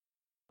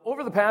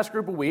over the past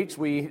group of weeks,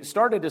 we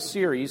started a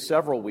series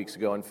several weeks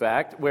ago, in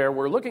fact, where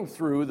we're looking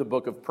through the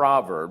book of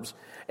Proverbs.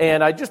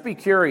 And I'd just be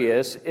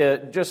curious,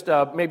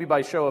 maybe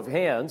by show of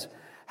hands,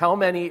 how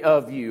many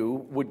of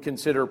you would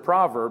consider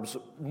Proverbs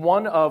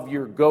one of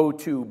your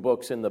go-to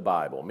books in the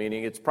Bible?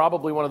 Meaning it's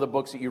probably one of the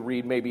books that you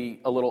read maybe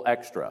a little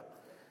extra.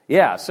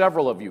 Yeah,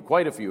 several of you,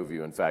 quite a few of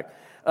you, in fact.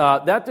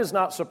 That does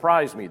not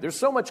surprise me. There's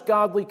so much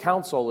godly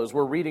counsel as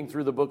we're reading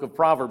through the book of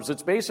Proverbs.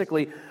 It's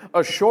basically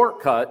a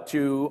shortcut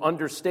to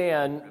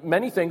understand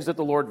many things that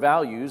the Lord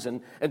values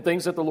and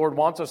things that the Lord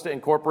wants us to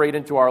incorporate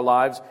into our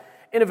lives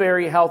in a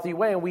very healthy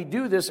way. And we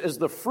do this as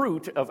the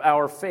fruit of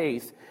our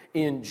faith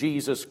in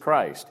Jesus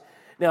Christ.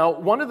 Now,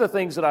 one of the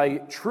things that I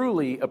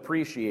truly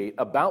appreciate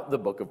about the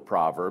book of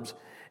Proverbs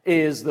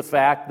is the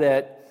fact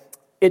that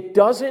it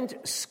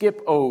doesn't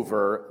skip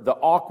over the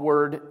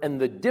awkward and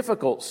the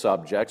difficult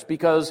subjects,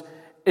 because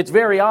it's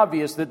very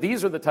obvious that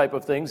these are the type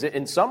of things that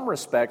in some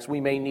respects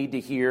we may need to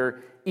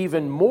hear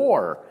even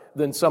more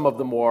than some of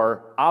the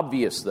more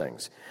obvious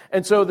things.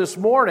 And so this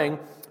morning,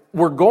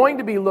 we're going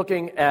to be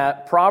looking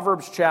at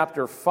Proverbs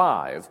chapter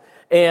 5.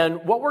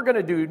 And what we're going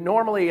to do,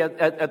 normally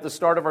at the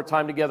start of our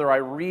time together, I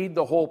read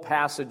the whole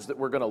passage that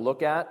we're going to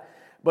look at.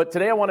 But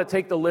today I want to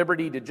take the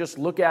liberty to just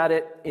look at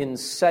it in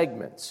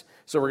segments.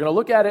 So we're going to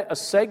look at it a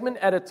segment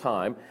at a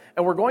time,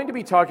 and we're going to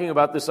be talking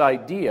about this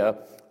idea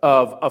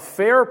of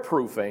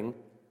affair-proofing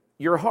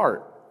your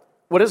heart.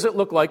 What does it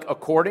look like,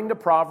 according to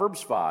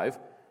Proverbs 5,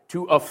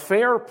 to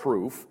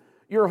affair-proof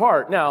your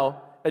heart?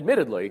 Now,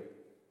 admittedly,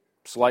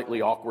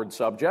 slightly awkward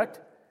subject,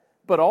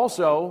 but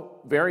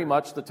also very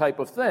much the type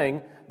of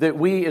thing that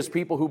we as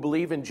people who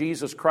believe in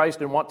Jesus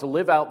Christ and want to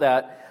live out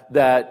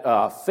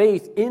that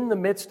faith in the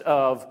midst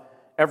of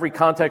every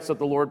context that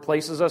the Lord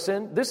places us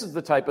in, this is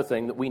the type of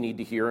thing that we need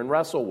to hear and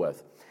wrestle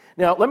with.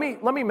 Now, let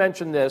me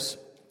mention this.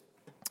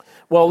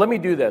 Well, let me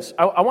do this.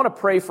 I want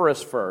to pray for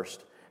us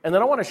first, and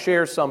then I want to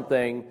share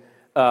something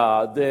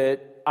that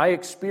I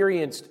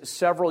experienced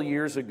several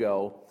years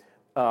ago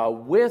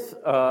with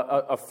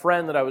a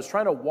friend that I was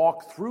trying to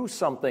walk through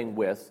something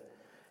with,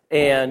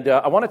 and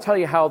I want to tell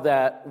you how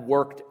that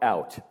worked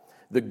out,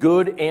 the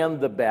good and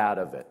the bad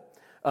of it.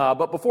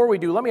 But before we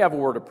do, let me have a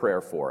word of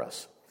prayer for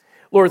us.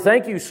 Lord,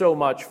 thank you so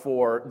much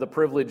for the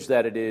privilege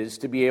that it is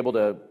to be able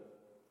to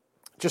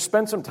just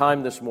spend some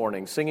time this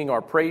morning singing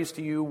our praise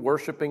to you,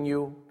 worshiping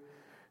you,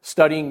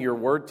 studying your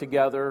word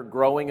together,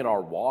 growing in our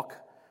walk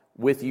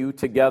with you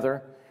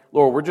together.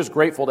 Lord, we're just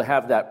grateful to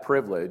have that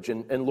privilege.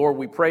 And Lord,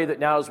 we pray that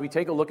now as we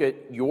take a look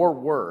at your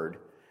word,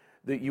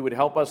 that you would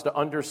help us to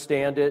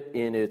understand it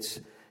in its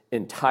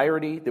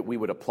entirety, that we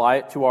would apply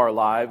it to our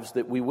lives,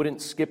 that we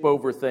wouldn't skip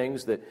over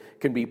things that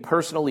can be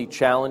personally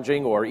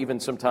challenging or even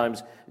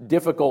sometimes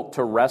difficult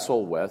to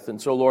wrestle with.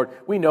 And so, Lord,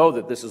 we know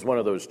that this is one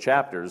of those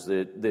chapters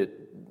that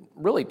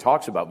really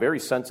talks about very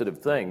sensitive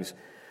things,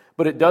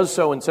 but it does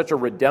so in such a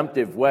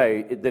redemptive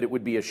way that it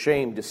would be a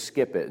shame to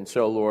skip it. And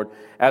so, Lord,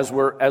 as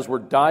we're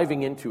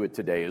diving into it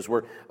today, as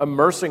we're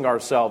immersing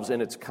ourselves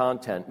in its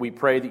content, we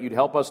pray that you'd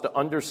help us to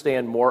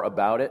understand more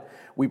about it.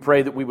 We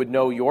pray that we would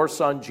know your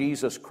Son,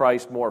 Jesus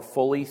Christ, more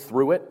fully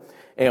through it.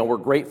 And we're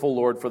grateful,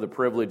 Lord, for the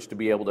privilege to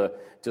be able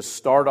to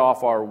start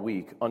off our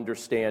week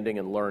understanding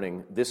and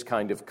learning this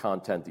kind of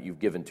content that you've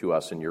given to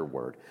us in your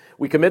word.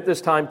 We commit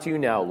this time to you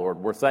now, Lord.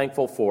 We're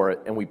thankful for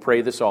it, and we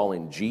pray this all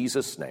in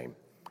Jesus' name.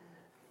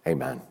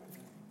 Amen.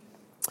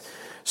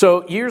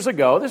 So years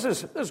ago, this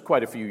is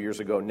quite a few years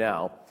ago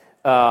now,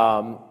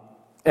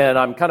 and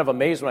I'm kind of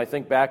amazed when I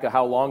think back at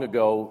how long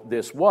ago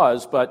this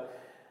was, but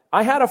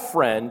I had a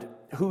friend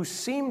who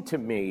seemed to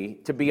me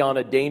to be on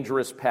a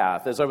dangerous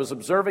path. As I was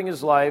observing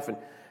his life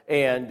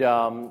and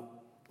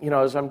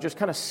as I'm just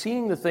kind of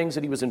seeing the things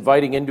that he was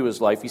inviting into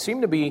his life, he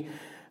seemed to be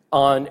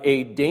on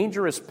a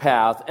dangerous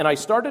path, and I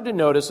started to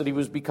notice that he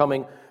was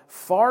becoming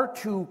far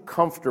too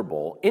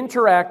comfortable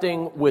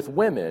interacting with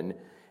women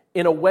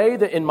in a way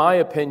that, in my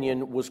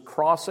opinion, was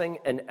crossing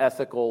an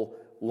ethical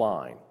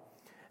line.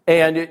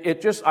 And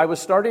I was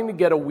starting to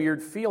get a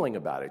weird feeling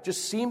about it. It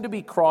just seemed to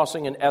be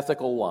crossing an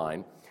ethical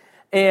line.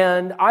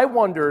 And I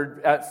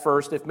wondered at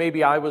first if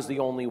maybe I was the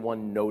only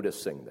one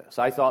noticing this.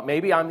 I thought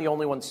maybe I'm the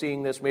only one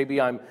seeing this.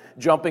 Maybe I'm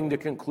jumping to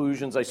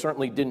conclusions. I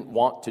certainly didn't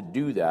want to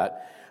do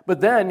that.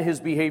 But then his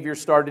behavior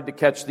started to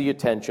catch the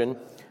attention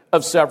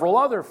of several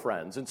other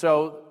friends. And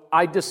so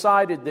I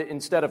decided that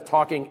instead of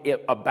talking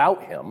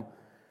about him,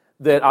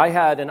 that I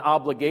had an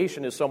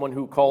obligation as someone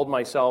who called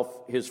myself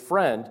his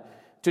friend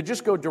to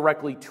just go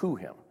directly to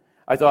him.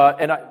 I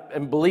thought,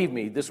 and believe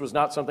me, this was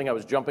not something I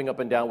was jumping up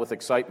and down with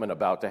excitement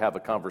about to have a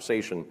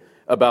conversation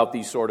about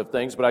these sort of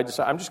things, but I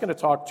decided I'm just going to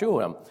talk to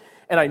him.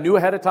 And I knew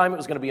ahead of time it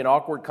was going to be an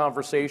awkward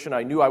conversation.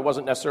 I knew I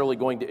wasn't necessarily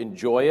going to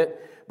enjoy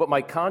it, but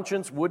my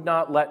conscience would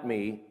not let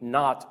me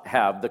not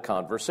have the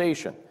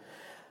conversation.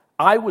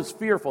 I was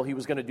fearful he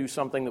was going to do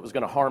something that was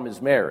going to harm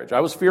his marriage.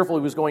 I was fearful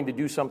he was going to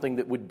do something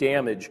that would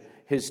damage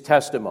his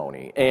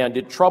testimony, and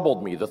it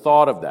troubled me, the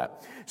thought of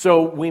that.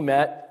 So we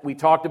met, we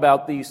talked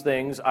about these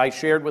things. I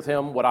shared with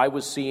him what I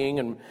was seeing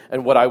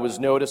and what I was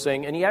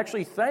noticing, and he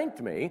actually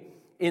thanked me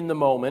in the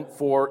moment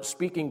for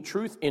speaking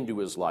truth into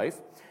his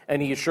life,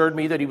 and he assured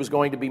me that he was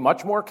going to be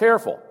much more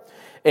careful.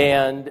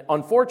 And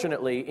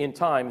unfortunately, in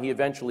time, he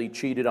eventually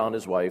cheated on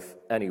his wife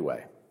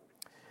anyway.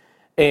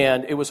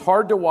 And it was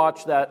hard to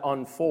watch that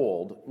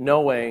unfold,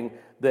 knowing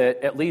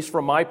that, at least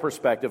from my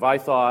perspective, I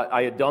thought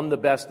I had done the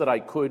best that I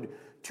could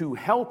to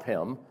help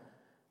him,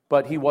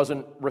 but he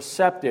wasn't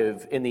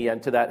receptive in the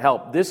end to that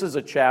help. This is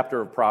a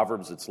chapter of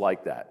Proverbs that's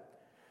like that.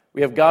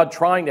 We have God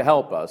trying to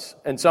help us,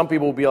 and some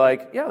people will be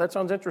like, yeah, that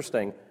sounds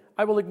interesting.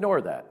 I will ignore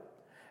that.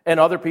 And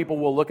other people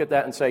will look at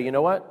that and say, you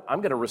know what?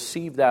 I'm going to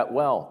receive that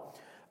well.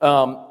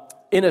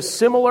 In a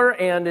similar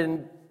and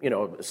in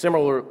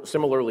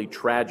similarly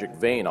tragic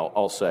vein,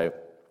 I'll say,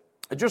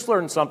 I just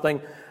learned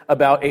something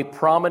about a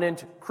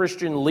prominent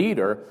Christian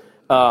leader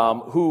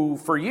who,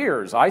 for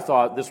years, I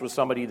thought this was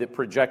somebody that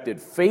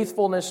projected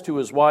faithfulness to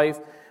his wife.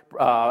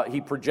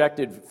 He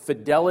projected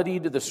fidelity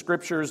to the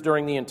Scriptures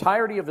during the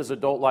entirety of his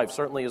adult life,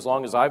 certainly as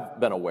long as I've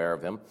been aware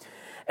of him.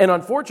 And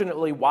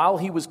unfortunately, while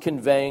he was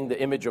conveying the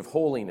image of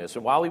holiness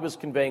and while he was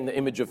conveying the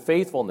image of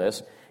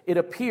faithfulness, it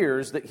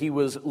appears that he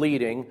was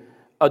leading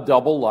a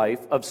double life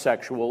of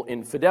sexual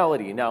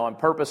infidelity. Now, I'm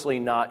purposely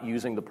not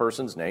using the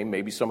person's name.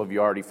 Maybe some of you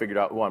already figured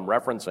out who I'm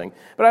referencing.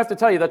 But I have to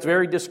tell you, that's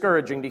very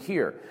discouraging to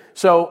hear.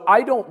 So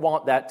I don't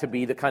want that to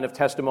be the kind of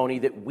testimony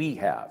that we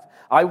have.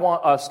 I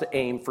want us to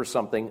aim for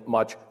something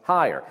much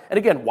higher. And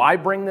again, why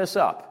bring this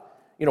up?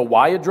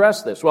 Why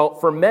address this? Well,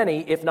 for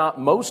many, if not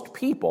most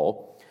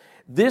people,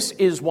 this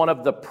is one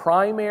of the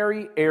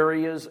primary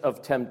areas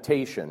of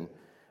temptation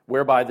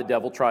whereby the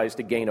devil tries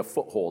to gain a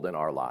foothold in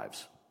our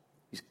lives.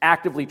 He's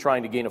actively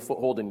trying to gain a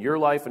foothold in your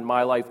life and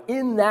my life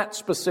in that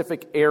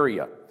specific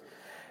area.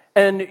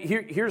 And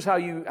here's how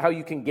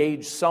you can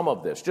gauge some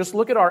of this. Just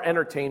look at our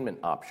entertainment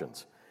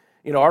options.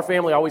 Our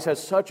family always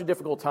has such a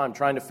difficult time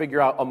trying to figure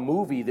out a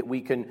movie that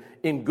we can,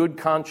 in good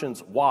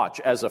conscience,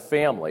 watch as a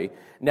family.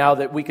 Now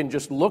that we can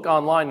just look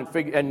online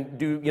and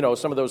do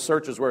some of those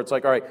searches where it's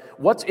like, all right,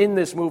 what's in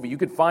this movie? You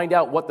could find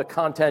out what the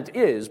content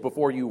is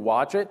before you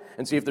watch it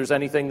and see if there's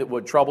anything that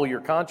would trouble your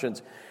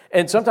conscience.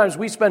 And sometimes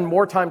we spend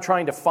more time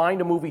trying to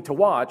find a movie to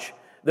watch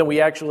than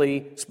we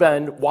actually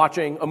spend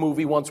watching a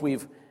movie once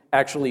we've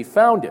actually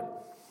found it.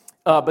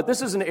 But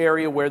this is an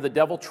area where the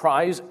devil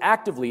tries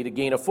actively to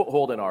gain a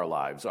foothold in our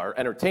lives, our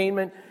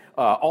entertainment,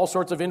 all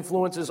sorts of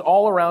influences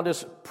all around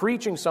us,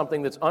 preaching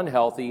something that's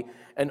unhealthy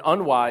and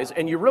unwise,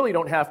 and you really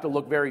don't have to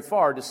look very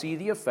far to see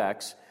the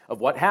effects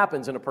of what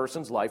happens in a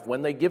person's life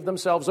when they give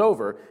themselves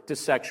over to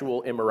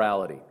sexual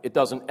immorality. It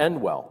doesn't end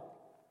well.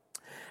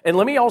 And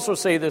let me also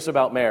say this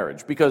about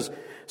marriage, because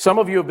some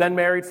of you have been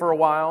married for a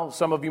while,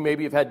 some of you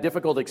maybe have had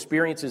difficult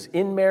experiences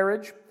in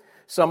marriage,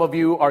 some of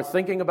you are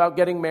thinking about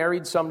getting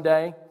married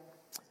someday.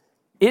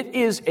 It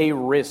is a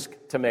risk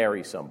to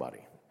marry somebody,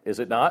 is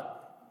it not?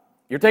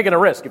 You're taking a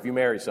risk if you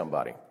marry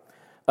somebody.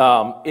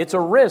 It's a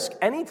risk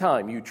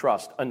anytime you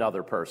trust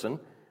another person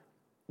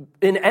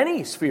in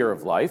any sphere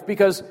of life,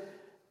 because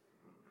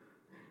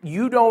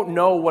you don't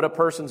know what a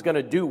person's going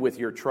to do with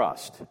your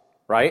trust,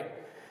 right?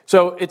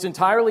 So it's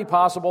entirely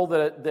possible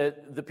that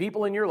the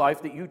people in your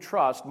life that you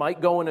trust might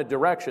go in a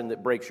direction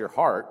that breaks your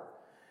heart.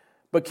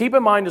 But keep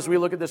in mind, as we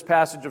look at this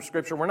passage of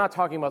Scripture, we're not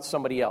talking about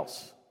somebody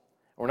else.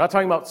 We're not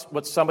talking about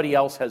what somebody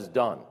else has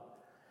done.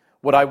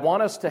 What I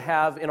want us to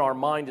have in our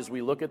mind as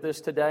we look at this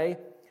today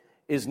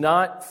is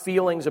not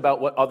feelings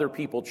about what other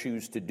people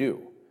choose to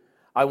do.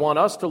 I want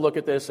us to look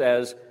at this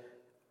as,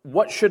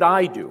 what should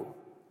I do?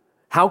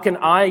 How can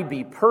I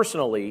be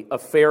personally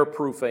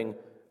affair-proofing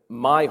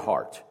my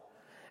heart?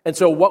 And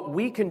so what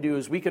we can do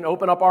is we can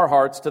open up our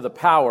hearts to the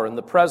power and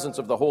the presence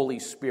of the Holy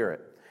Spirit.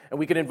 And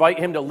we can invite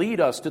Him to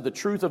lead us to the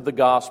truth of the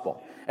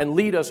gospel and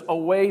lead us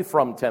away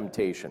from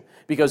temptation,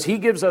 because He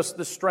gives us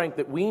the strength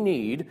that we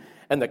need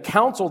and the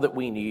counsel that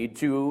we need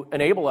to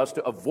enable us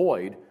to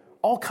avoid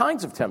all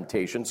kinds of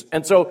temptations.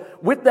 And so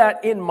with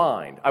that in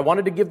mind, I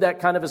wanted to give that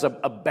kind of as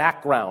a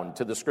background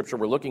to the scripture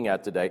we're looking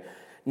at today.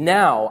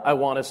 Now I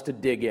want us to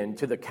dig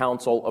into the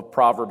counsel of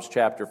Proverbs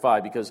chapter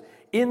 5, because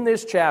in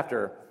this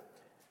chapter,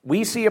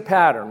 we see a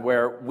pattern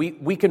where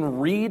we can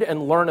read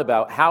and learn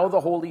about how the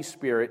Holy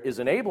Spirit is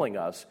enabling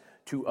us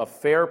to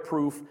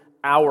affair-proof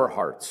our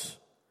hearts.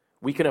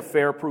 We can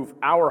affair-proof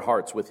our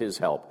hearts with His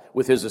help,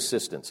 with His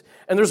assistance.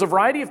 And there's a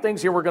variety of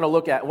things here we're going to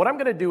look at. What I'm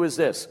going to do is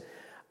this.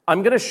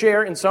 I'm going to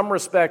share, in some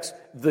respects,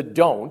 the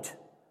don't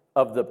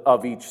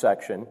of each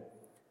section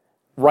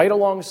right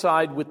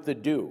alongside with the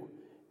do,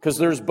 because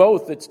there's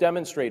both that's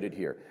demonstrated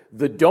here.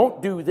 The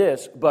don't do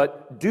this,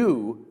 but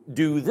do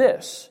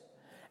this.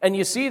 And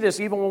you see this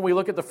even when we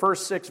look at the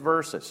first 6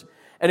 verses.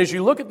 And as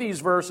you look at these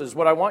verses,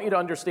 what I want you to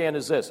understand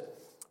is this.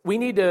 We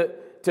need to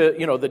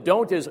the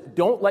don't is,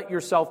 don't let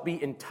yourself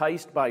be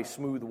enticed by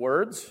smooth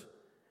words.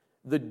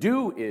 The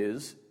do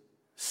is,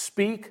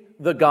 speak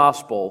the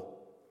gospel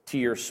to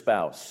your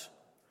spouse.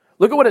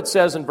 Look at what it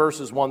says in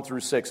verses 1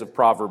 through 6 of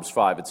Proverbs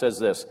 5. It says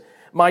this,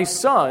 "My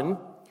son,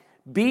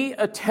 be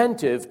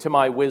attentive to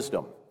my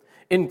wisdom.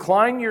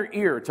 Incline your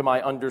ear to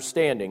my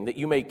understanding, that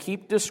you may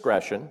keep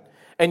discretion,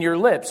 and your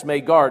lips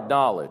may guard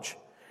knowledge.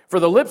 For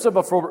the lips of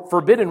a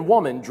forbidden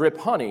woman drip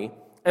honey,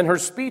 and her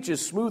speech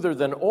is smoother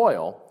than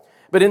oil,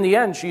 but in the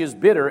end she is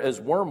bitter as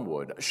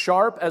wormwood,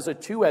 sharp as a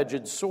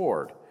two-edged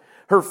sword.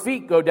 Her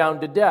feet go down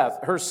to death,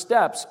 her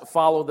steps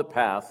follow the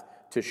path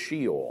to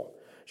Sheol.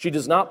 She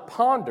does not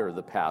ponder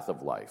the path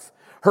of life.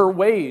 Her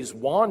ways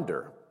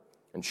wander,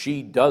 and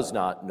she does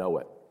not know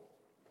it.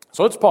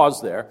 So let's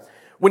pause there.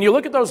 When you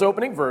look at those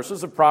opening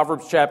verses of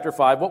Proverbs chapter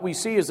 5, what we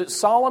see is that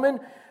Solomon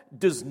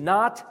does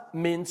not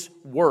mince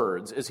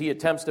words as he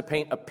attempts to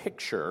paint a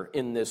picture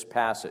in this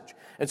passage.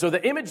 And so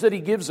the image that he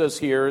gives us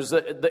here is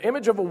the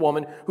image of a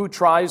woman who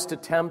tries to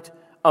tempt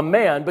a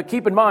man, but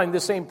keep in mind,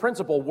 this same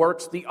principle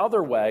works the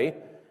other way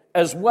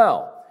as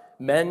well.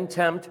 Men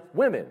tempt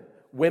women.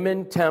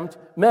 Women tempt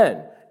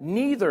men.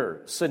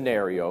 Neither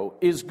scenario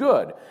is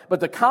good.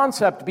 But the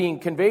concept being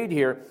conveyed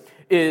here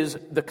is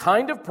the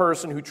kind of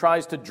person who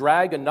tries to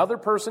drag another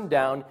person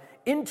down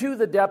into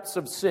the depths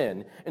of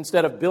sin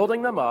instead of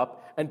building them up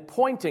and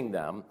pointing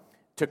them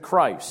to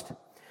Christ.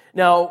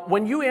 Now,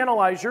 when you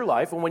analyze your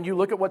life and when you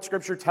look at what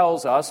Scripture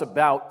tells us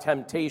about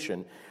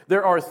temptation,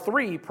 there are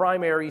three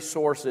primary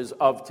sources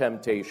of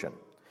temptation,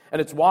 and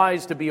it's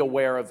wise to be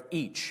aware of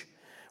each.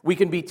 We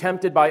can be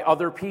tempted by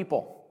other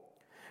people.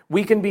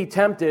 We can be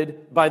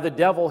tempted by the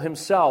devil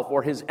himself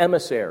or his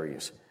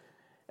emissaries,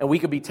 and we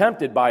can be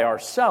tempted by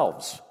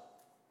ourselves.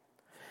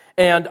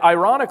 And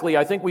ironically,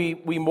 I think we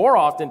more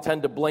often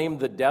tend to blame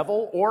the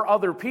devil or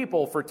other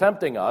people for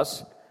tempting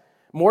us,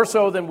 more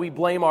so than we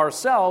blame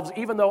ourselves,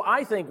 even though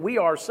I think we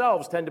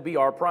ourselves tend to be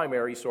our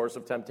primary source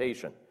of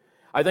temptation.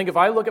 I think if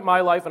I look at my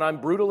life, and I'm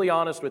brutally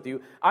honest with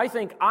you, I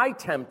think I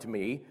tempt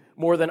me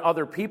more than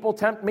other people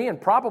tempt me,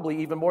 and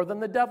probably even more than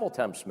the devil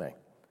tempts me.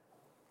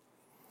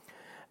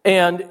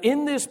 And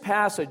in this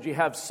passage, you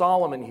have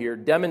Solomon here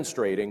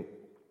demonstrating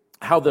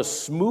how the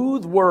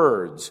smooth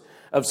words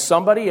of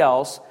somebody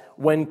else,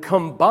 when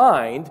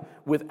combined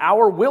with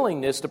our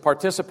willingness to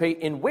participate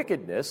in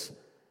wickedness,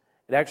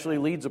 it actually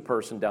leads a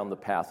person down the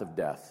path of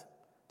death.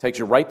 It takes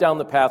you right down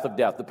the path of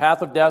death. The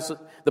path of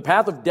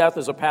death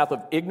is a path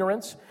of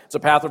ignorance. It's a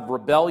path of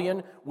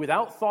rebellion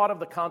without thought of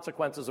the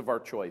consequences of our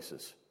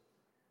choices.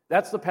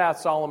 That's the path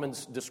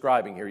Solomon's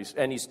describing here,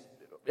 and he's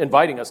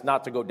inviting us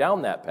not to go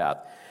down that path.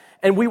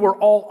 And we were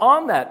all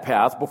on that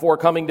path before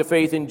coming to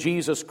faith in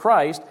Jesus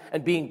Christ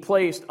and being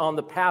placed on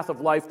the path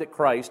of life that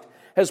Christ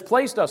has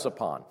placed us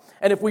upon.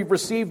 And if we've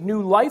received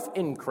new life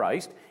in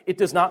Christ, it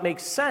does not make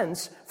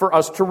sense for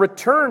us to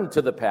return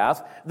to the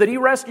path that He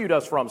rescued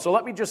us from. So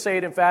let me just say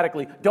it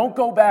emphatically, don't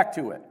go back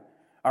to it.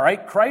 All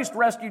right? Christ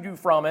rescued you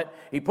from it.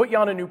 He put you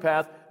on a new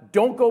path.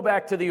 Don't go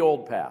back to the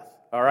old path.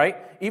 All right?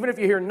 Even if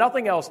you hear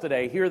nothing else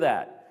today, hear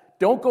that.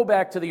 Don't go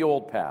back to the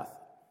old path.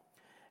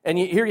 And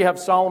here you have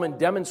Solomon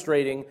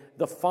demonstrating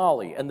the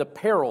folly and the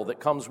peril that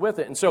comes with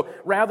it. And so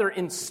rather,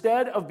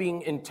 instead of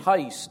being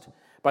enticed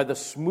by the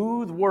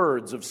smooth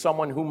words of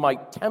someone who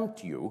might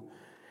tempt you,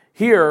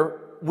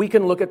 here we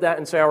can look at that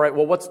and say, all right,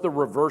 well, what's the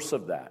reverse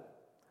of that?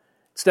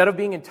 Instead of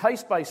being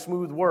enticed by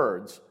smooth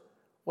words,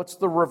 what's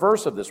the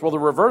reverse of this? Well, the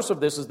reverse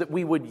of this is that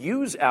we would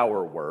use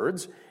our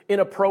words in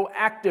a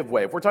proactive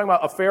way. If we're talking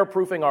about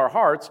affair-proofing our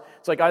hearts,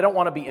 it's like I don't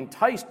want to be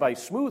enticed by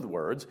smooth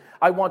words.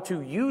 I want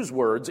to use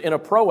words in a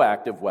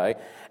proactive way.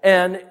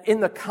 And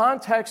in the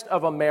context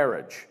of a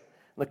marriage,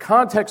 in the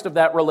context of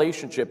that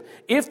relationship,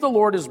 if the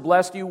Lord has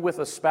blessed you with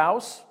a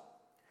spouse,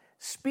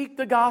 speak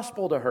the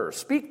gospel to her.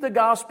 Speak the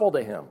gospel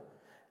to him.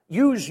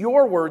 Use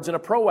your words in a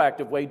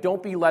proactive way.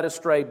 Don't be led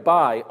astray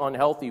by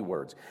unhealthy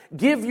words.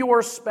 Give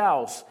your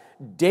spouse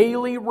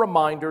daily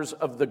reminders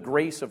of the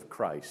grace of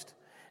Christ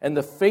and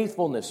the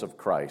faithfulness of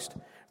Christ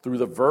through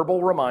the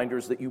verbal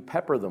reminders that you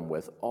pepper them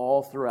with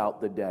all throughout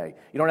the day.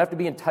 You don't have to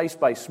be enticed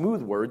by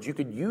smooth words. You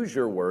could use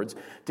your words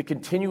to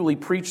continually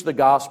preach the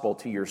gospel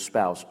to your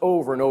spouse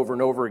over and over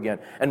and over again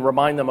and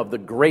remind them of the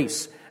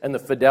grace and the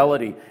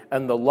fidelity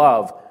and the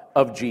love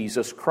of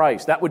Jesus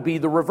Christ. That would be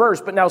the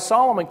reverse. But now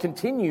Solomon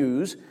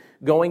continues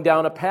going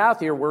down a path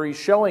here where he's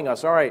showing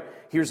us, all right,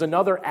 here's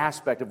another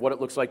aspect of what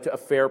it looks like to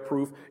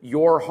affair-proof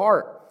your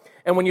heart.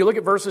 And when you look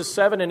at verses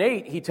 7 and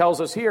 8, he tells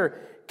us here,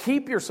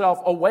 keep yourself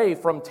away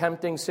from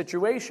tempting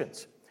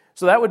situations.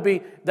 So that would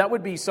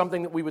be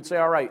something that we would say,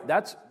 all right,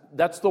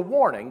 that's the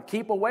warning.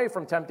 Keep away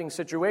from tempting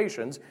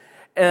situations.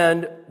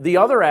 And the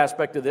other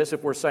aspect of this,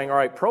 if we're saying, all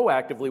right,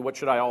 proactively, what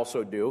should I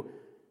also do?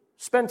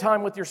 Spend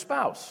time with your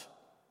spouse,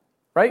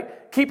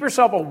 right? Keep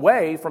yourself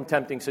away from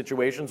tempting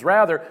situations.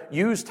 Rather,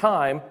 use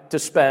time to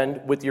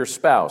spend with your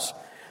spouse.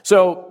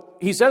 So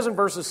he says in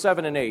verses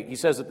 7 and 8, he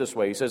says it this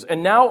way. He says,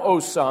 and now, O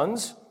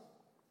sons,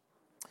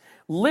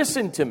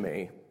 listen to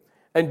me,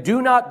 and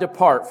do not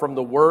depart from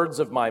the words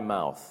of my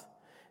mouth.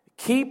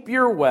 Keep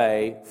your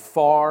way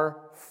far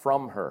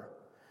from her,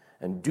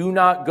 and do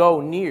not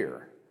go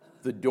near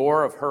the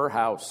door of her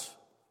house.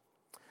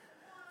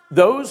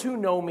 Those who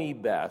know me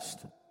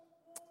best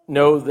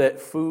know that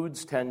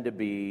foods tend to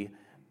be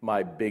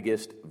my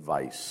biggest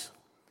vice.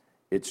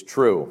 It's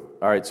true.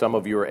 All right, some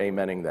of you are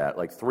amening that.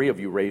 Like 3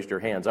 of you raised your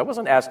hands. I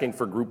wasn't asking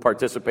for group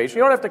participation.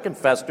 You don't have to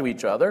confess to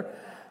each other.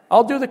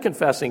 I'll do the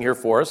confessing here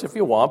for us if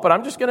you want, but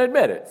I'm just going to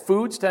admit it.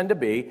 Foods tend to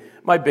be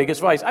my biggest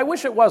vice. I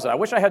wish it wasn't. I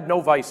wish I had no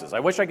vices. I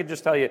wish I could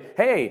just tell you,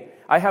 hey,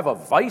 I have a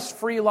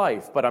vice-free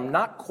life, but I'm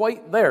not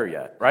quite there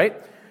yet,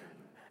 right?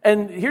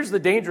 And here's the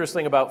dangerous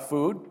thing about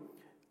food.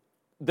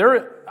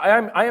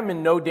 I am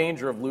in no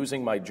danger of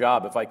losing my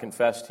job if I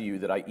confess to you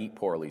that I eat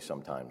poorly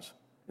sometimes.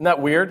 Isn't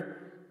that weird?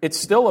 It's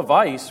still a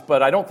vice,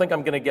 but I don't think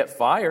I'm going to get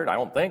fired. I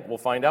don't think. We'll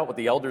find out what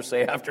the elders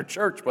say after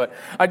church. But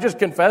I just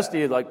confess to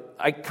you, like,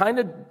 I kind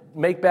of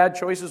make bad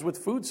choices with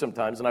food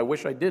sometimes, and I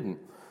wish I didn't.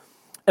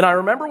 And I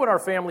remember when our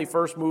family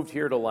first moved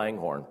here to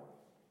Langhorne.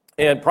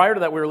 And prior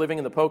to that, we were living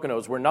in the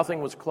Poconos where nothing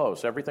was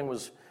close. Everything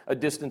was a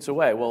distance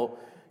away. Well,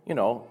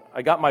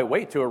 I got my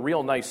way to a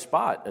real nice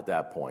spot at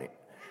that point.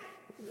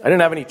 I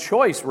didn't have any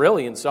choice,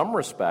 really, in some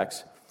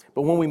respects.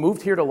 But when we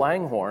moved here to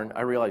Langhorne,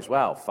 I realized,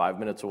 wow, 5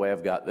 minutes away,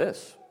 I've got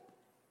this.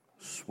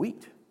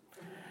 Sweet.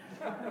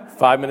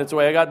 5 minutes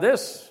away, I got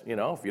this.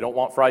 If you don't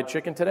want fried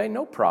chicken today,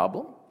 no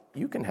problem.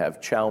 You can have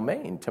chow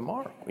mein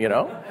tomorrow,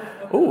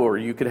 Ooh, or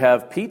you could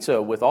have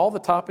pizza with all the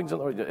toppings.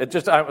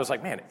 I was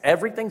like, man,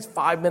 everything's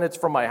 5 minutes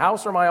from my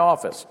house or my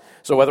office.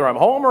 So whether I'm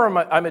home or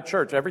I'm at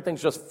church,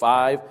 everything's just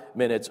 5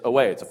 minutes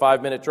away. It's a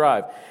 5-minute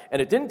drive.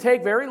 And it didn't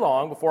take very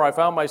long before I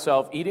found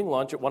myself eating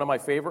lunch at one of my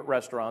favorite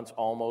restaurants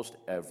almost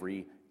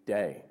every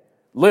day.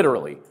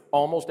 Literally,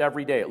 almost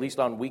every day, at least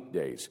on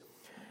weekdays.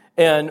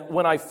 And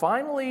when I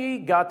finally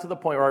got to the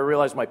point where I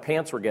realized my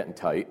pants were getting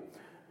tight,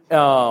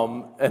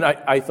 and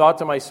I thought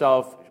to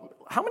myself,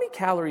 how many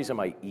calories am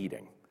I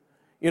eating?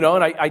 And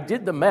I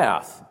did the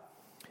math,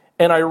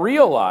 and I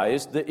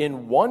realized that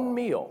in one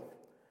meal,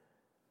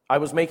 I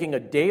was making a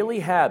daily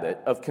habit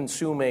of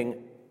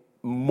consuming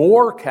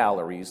more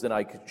calories than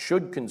I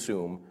should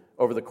consume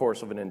over the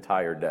course of an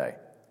entire day.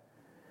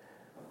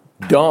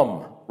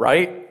 Dumb,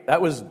 right?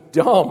 That was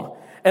dumb.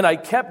 And I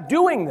kept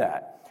doing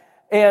that.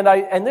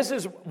 And this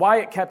is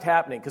why it kept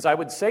happening, because I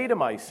would say to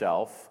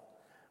myself,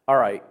 all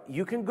right,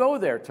 you can go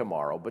there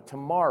tomorrow, but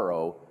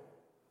tomorrow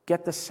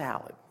get the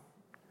salad.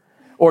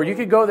 Or you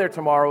could go there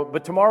tomorrow,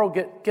 but tomorrow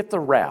get the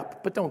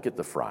wrap, but don't get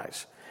the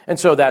fries. And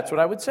so that's what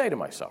I would say to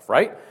myself,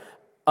 right?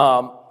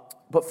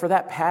 But for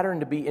that pattern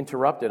to be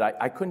interrupted,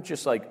 I couldn't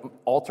just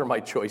alter my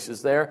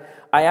choices there.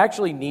 I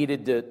actually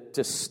needed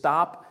to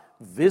stop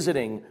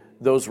visiting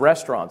those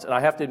restaurants. And I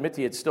have to admit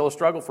to you, it's still a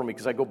struggle for me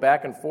because I go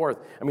back and forth.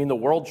 I mean, the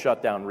world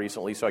shut down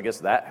recently, so I guess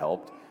that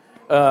helped.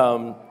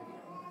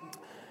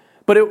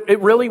 But it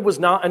really was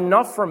not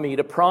enough for me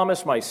to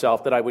promise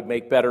myself that I would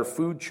make better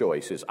food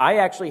choices. I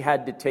actually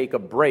had to take a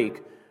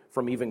break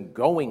from even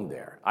going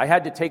there. I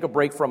had to take a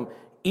break from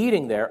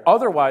eating there.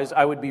 Otherwise,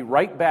 I would be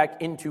right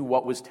back into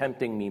what was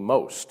tempting me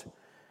most.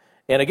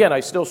 And again,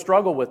 I still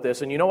struggle with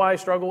this. And you know why I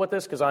struggle with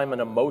this? Because I'm an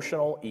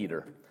emotional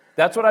eater.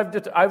 That's what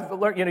I've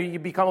learned. You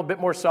become a bit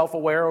more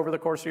self-aware over the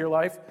course of your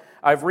life.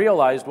 I've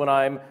realized when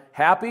I'm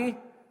happy,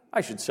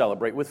 I should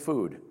celebrate with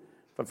food.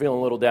 If I'm feeling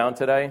a little down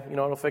today, you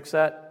know what'll fix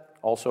that?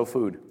 Also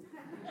food.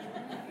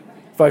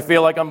 If I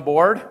feel like I'm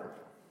bored,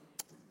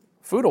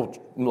 food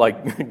will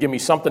give me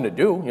something to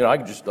do. I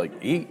can just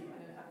eat.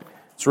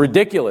 It's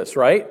ridiculous,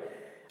 right?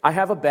 I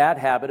have a bad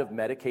habit of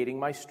medicating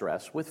my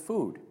stress with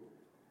food.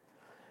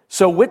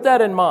 So with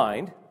that in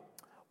mind,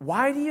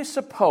 why do you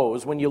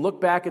suppose, when you look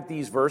back at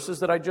these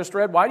verses that I just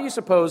read, why do you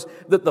suppose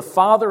that the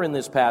Father in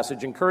this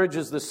passage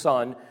encourages the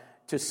Son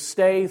to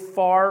stay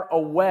far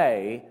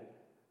away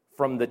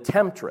from the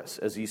temptress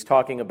as he's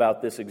talking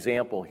about this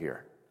example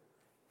here?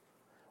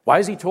 Why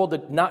is he told to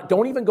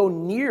don't even go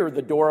near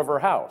the door of her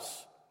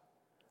house?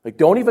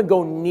 Don't even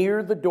go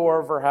near the door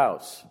of her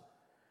house.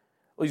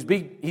 Well,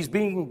 he's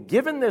being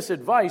given this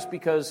advice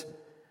because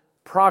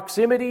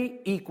proximity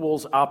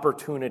equals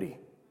opportunity.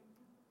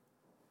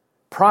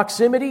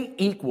 Proximity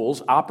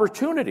equals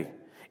opportunity.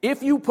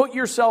 If you put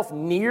yourself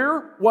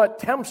near what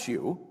tempts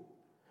you,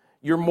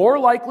 you're more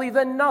likely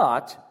than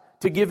not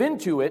to give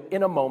into it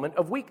in a moment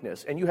of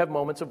weakness. And you have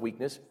moments of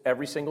weakness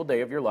every single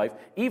day of your life,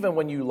 even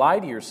when you lie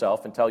to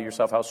yourself and tell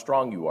yourself how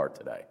strong you are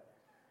today.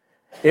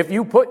 If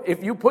you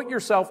put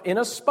yourself in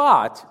a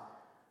spot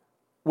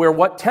where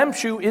what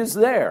tempts you is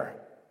there,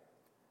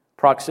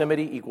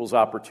 proximity equals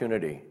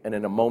opportunity. And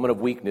in a moment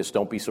of weakness,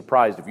 don't be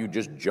surprised if you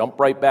just jump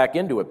right back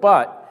into it.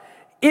 But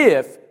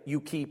if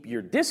you keep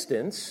your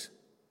distance,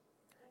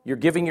 you're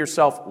giving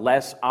yourself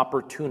less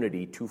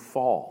opportunity to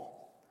fall.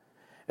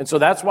 And so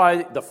that's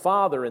why the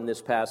Father in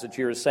this passage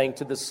here is saying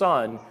to the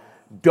Son,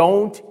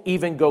 don't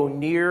even go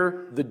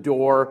near the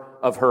door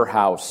of her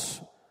house.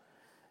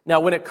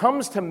 Now, when it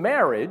comes to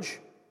marriage,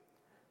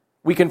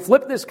 we can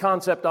flip this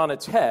concept on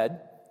its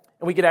head,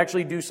 and we could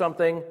actually do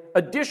something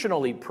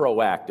additionally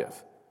proactive.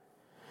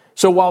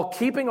 So while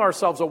keeping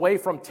ourselves away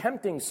from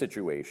tempting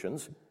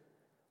situations,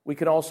 we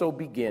can also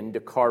begin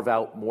to carve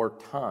out more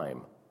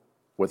time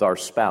with our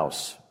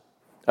spouse.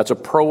 That's a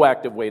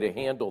proactive way to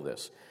handle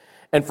this.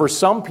 And for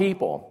some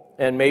people,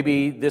 and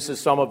maybe this is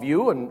some of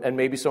you, and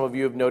maybe some of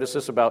you have noticed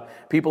this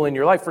about people in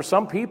your life, for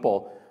some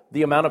people,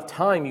 the amount of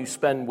time you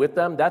spend with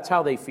them, that's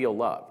how they feel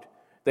loved.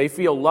 They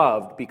feel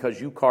loved because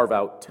you carve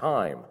out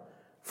time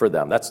for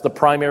them. That's the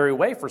primary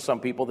way for some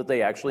people that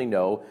they actually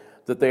know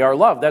that they are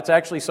loved. That's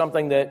actually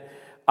something that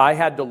I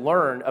had to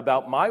learn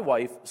about my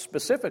wife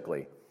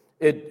specifically.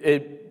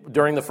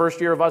 During the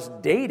first year of us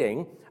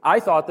dating, I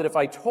thought that if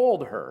I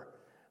told her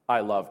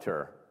I loved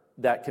her,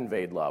 that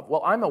conveyed love.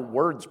 Well, I'm a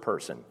words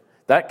person.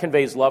 That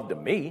conveys love to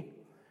me.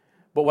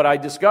 But what I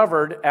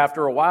discovered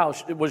after a while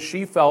was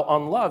she felt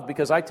unloved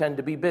because I tend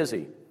to be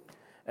busy.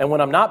 And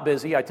when I'm not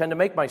busy, I tend to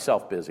make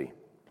myself busy.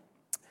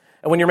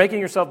 And when you're making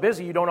yourself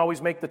busy, you don't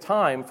always make the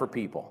time for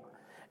people.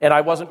 And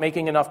I wasn't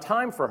making enough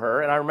time for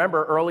her. And I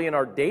remember early in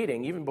our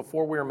dating, even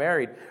before we were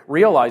married,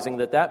 realizing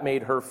that that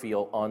made her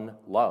feel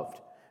unloved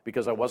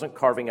because I wasn't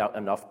carving out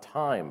enough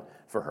time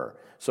for her.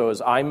 So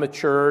as I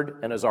matured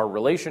and as our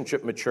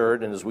relationship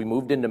matured and as we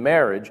moved into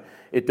marriage,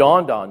 it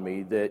dawned on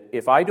me that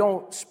if I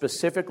don't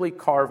specifically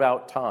carve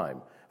out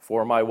time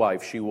for my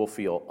wife, she will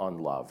feel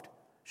unloved.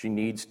 She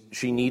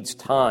needs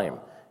time,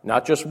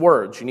 not just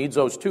words. She needs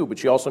those too, but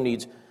she also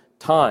needs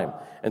time.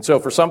 And so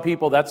for some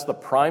people, that's the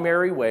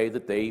primary way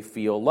that they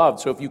feel loved.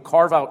 So if you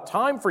carve out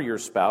time for your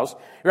spouse,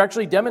 you're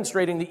actually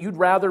demonstrating that you'd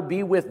rather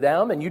be with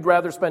them and you'd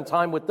rather spend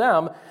time with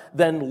them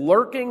than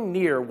lurking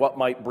near what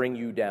might bring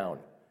you down.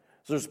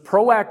 So there's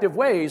proactive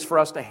ways for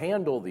us to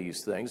handle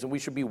these things, and we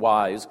should be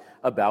wise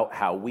about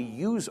how we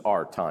use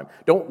our time.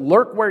 Don't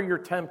lurk where you're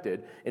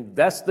tempted.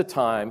 Invest the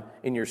time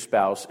in your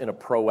spouse in a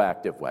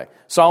proactive way.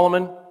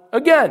 Solomon,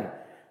 again,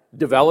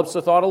 develops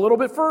the thought a little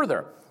bit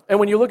further. And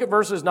when you look at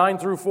verses 9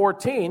 through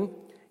 14,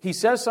 he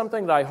says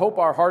something that I hope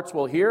our hearts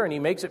will hear, and he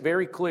makes it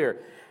very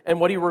clear. And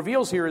what he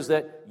reveals here is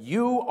that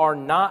you are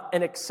not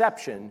an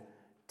exception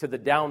to the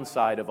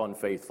downside of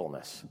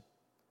unfaithfulness.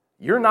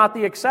 You're not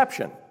the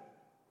exception.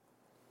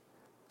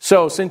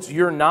 So since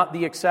you're not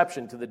the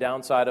exception to the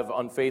downside of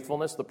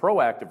unfaithfulness, the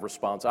proactive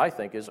response, I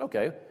think, is,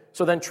 okay,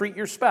 so then treat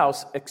your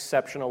spouse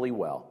exceptionally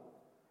well.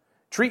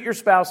 Treat your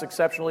spouse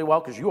exceptionally well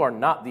because you are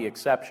not the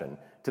exception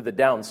to the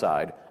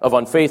downside of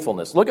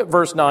unfaithfulness. Look at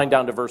verse 9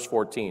 down to verse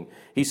 14.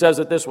 He says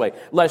it this way,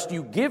 lest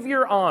you give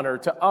your honor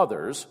to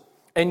others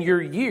and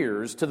your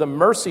years to the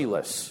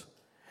merciless,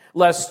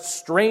 lest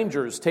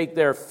strangers take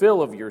their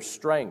fill of your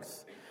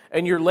strength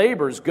and your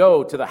labors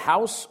go to the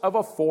house of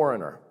a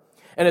foreigner.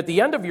 And at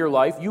the end of your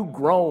life, you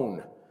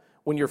groan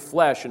when your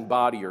flesh and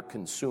body are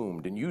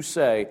consumed. And you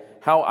say,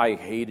 how I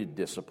hated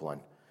discipline,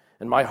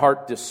 and my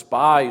heart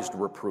despised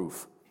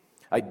reproof.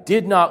 I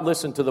did not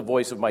listen to the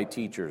voice of my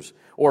teachers,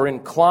 or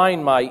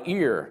incline my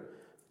ear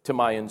to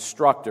my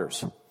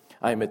instructors.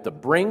 I am at the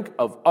brink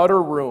of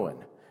utter ruin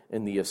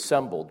in the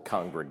assembled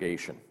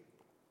congregation.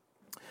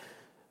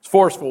 It's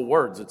forceful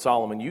words that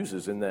Solomon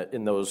uses in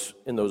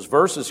those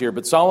verses here,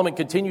 but Solomon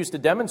continues to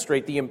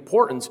demonstrate the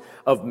importance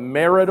of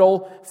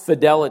marital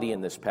fidelity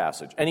in this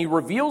passage. And he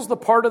reveals the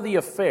part of the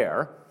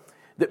affair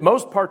that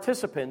most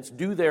participants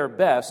do their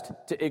best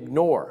to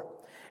ignore.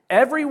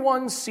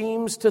 Everyone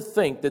seems to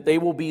think that they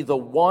will be the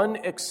one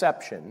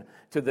exception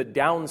to the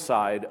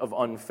downside of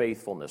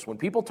unfaithfulness. When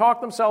people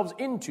talk themselves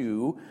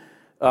into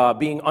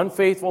being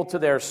unfaithful to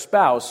their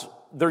spouse,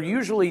 they're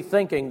usually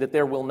thinking that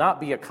there will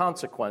not be a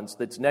consequence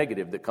that's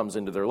negative that comes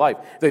into their life.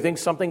 They think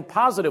something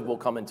positive will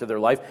come into their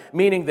life,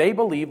 meaning they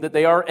believe that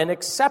they are an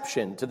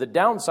exception to the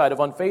downside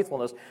of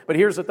unfaithfulness. But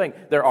here's the thing,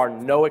 there are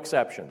no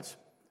exceptions.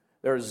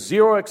 There are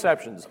zero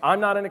exceptions. I'm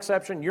not an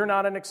exception, you're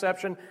not an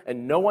exception,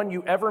 and no one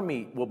you ever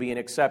meet will be an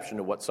exception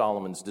to what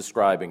Solomon's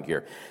describing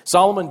here.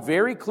 Solomon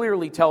very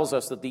clearly tells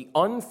us that the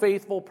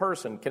unfaithful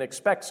person can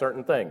expect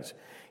certain things.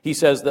 He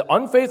says the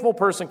unfaithful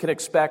person can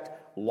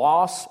expect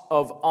loss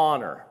of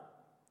honor,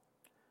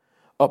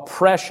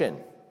 oppression,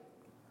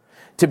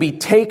 to be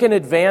taken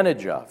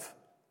advantage of,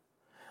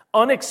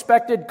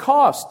 unexpected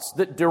costs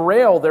that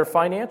derail their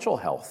financial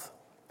health,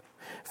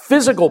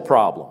 physical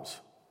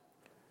problems,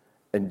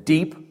 and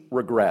deep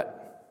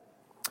regret.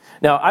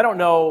 Now, I don't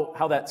know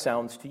how that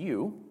sounds to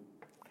you,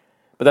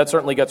 but that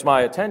certainly gets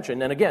my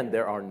attention. And again,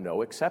 there are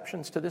no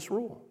exceptions to this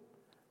rule.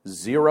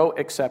 Zero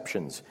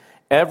exceptions.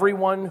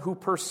 Everyone who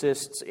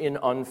persists in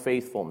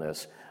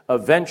unfaithfulness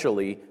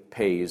eventually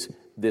pays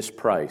this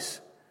price.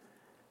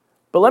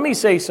 But let me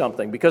say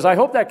something, because I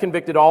hope that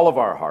convicted all of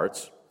our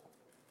hearts.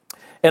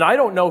 And I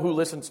don't know who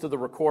listens to the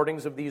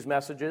recordings of these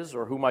messages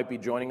or who might be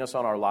joining us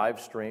on our live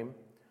stream.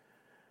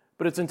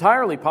 But it's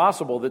entirely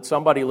possible that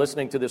somebody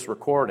listening to this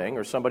recording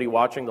or somebody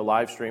watching the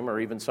live stream or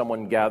even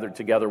someone gathered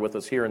together with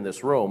us here in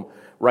this room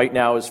right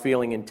now is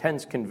feeling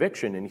intense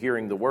conviction in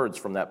hearing the words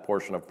from that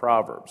portion of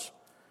Proverbs.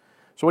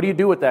 So what do you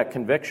do with that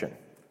conviction?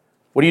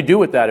 What do you do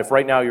with that if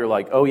right now you're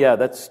like, oh yeah,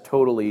 that's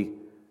totally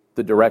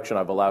the direction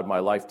I've allowed my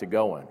life to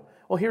go in?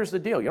 Well, here's the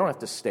deal. You don't have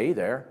to stay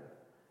there.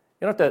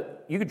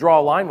 You could draw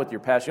a line with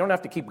your past. You don't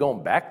have to keep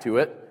going back to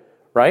it,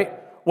 right?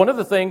 One of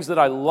the things that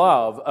I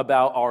love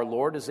about our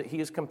Lord is that He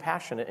is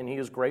compassionate and He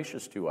is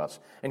gracious to us.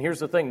 And here's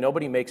the thing,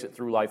 nobody makes it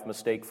through life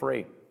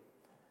mistake-free.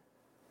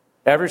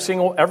 Every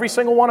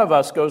single one of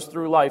us goes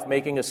through life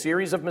making a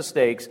series of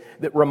mistakes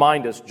that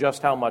remind us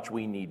just how much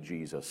we need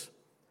Jesus.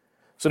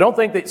 So don't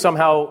think that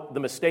somehow the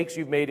mistakes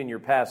you've made in your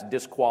past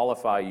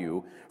disqualify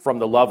you from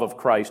the love of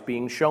Christ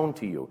being shown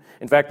to you.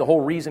 In fact, the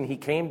whole reason he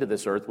came to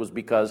this earth was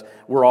because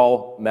we're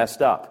all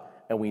messed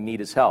up and we need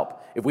his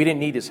help. If we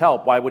didn't need his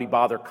help, why would he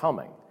bother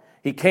coming?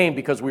 He came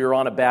because we were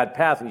on a bad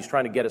path, and he's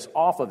trying to get us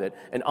off of it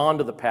and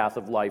onto the path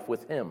of life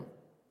with him.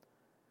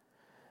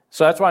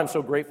 So that's why I'm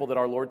so grateful that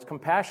our Lord's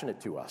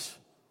compassionate to us.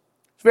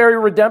 It's very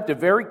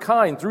redemptive, very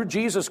kind. Through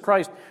Jesus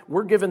Christ,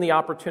 we're given the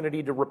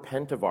opportunity to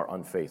repent of our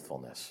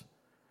unfaithfulness.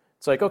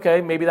 It's like, okay,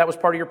 maybe that was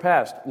part of your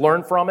past.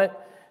 Learn from it.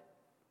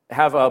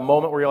 Have a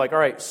moment where you're like, all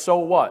right, so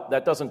what?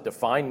 That doesn't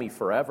define me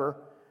forever.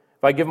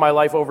 If I give my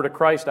life over to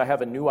Christ, I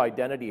have a new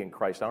identity in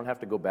Christ. I don't have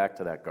to go back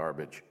to that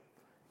garbage.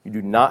 You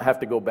do not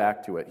have to go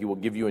back to it. He will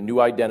give you a new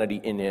identity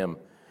in him.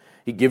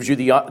 He gives you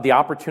the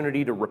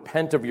opportunity to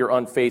repent of your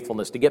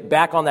unfaithfulness, to get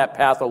back on that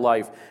path of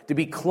life, to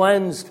be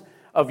cleansed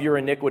of your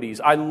iniquities.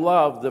 I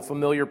love the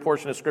familiar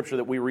portion of Scripture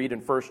that we read in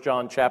 1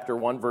 John chapter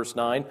 1, verse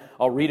 9.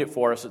 I'll read it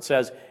for us. It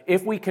says,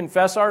 if we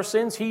confess our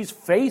sins, he's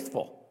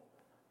faithful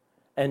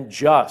and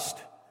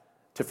just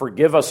to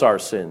forgive us our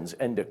sins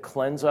and to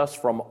cleanse us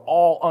from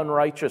all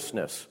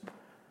unrighteousness.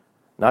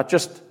 Not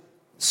just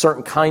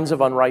certain kinds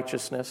of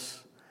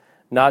unrighteousness,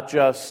 not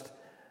just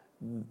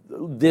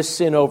this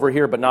sin over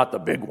here, but not the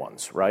big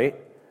ones, right?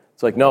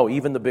 It's like, no,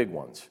 even the big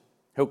ones.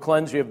 He'll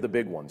cleanse you of the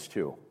big ones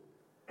too.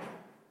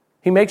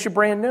 He makes you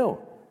brand new.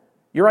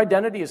 Your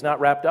identity is not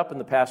wrapped up in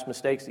the past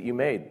mistakes that you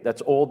made.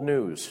 That's old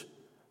news.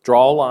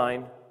 Draw a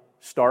line,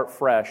 start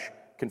fresh,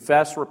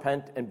 confess,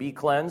 repent, and be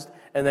cleansed,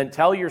 and then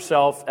tell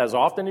yourself as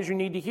often as you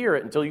need to hear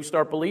it until you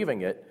start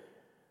believing it,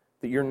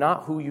 that you're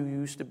not who you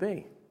used to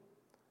be.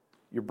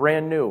 You're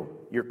brand new.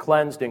 You're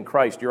cleansed in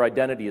Christ. Your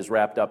identity is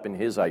wrapped up in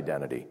his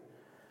identity.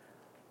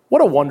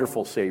 What a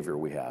wonderful Savior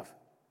we have.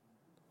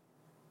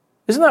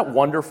 Isn't that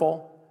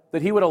wonderful?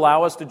 That he would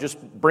allow us to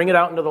just bring it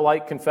out into the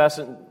light, confess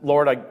it,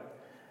 Lord, I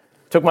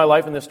took my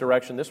life in this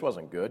direction. This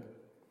wasn't good.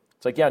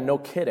 It's like, yeah, no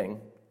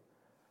kidding.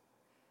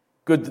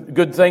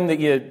 Good thing that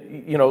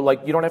you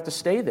don't have to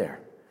stay there.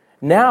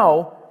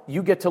 Now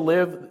you get to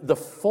live the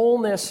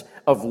fullness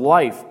of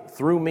life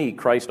through me.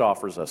 Christ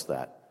offers us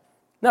that.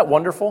 Isn't that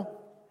wonderful?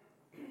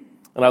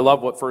 And I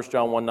love what 1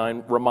 John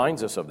 1:9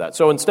 reminds us of that.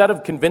 So instead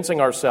of convincing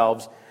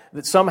ourselves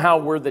that somehow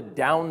we're the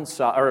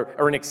downside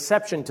or an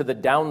exception to the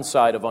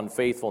downside of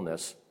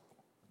unfaithfulness,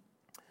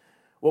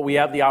 what we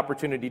have the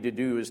opportunity to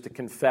do is to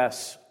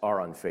confess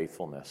our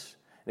unfaithfulness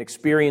and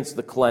experience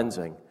the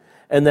cleansing.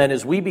 And then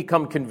as we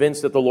become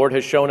convinced that the Lord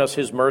has shown us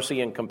his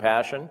mercy and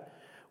compassion,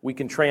 we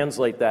can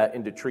translate that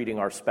into treating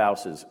our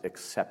spouses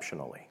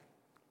exceptionally.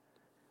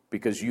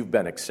 Because you've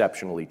been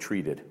exceptionally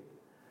treated.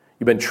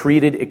 You've been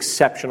treated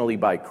exceptionally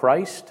by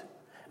Christ.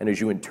 And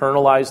as you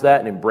internalize that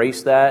and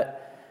embrace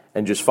that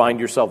and just find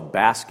yourself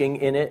basking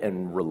in it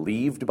and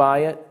relieved by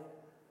it,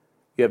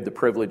 you have the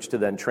privilege to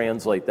then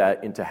translate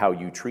that into how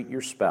you treat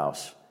your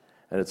spouse.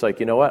 And it's like,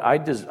 you know what?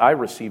 I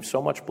receive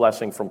so much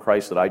blessing from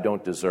Christ that I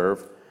don't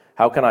deserve.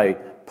 How can I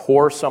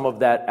pour some of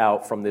that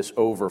out from this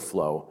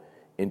overflow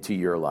into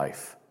your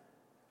life?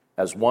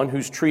 As one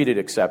who's treated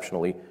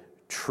exceptionally,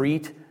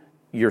 treat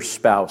your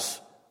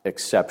spouse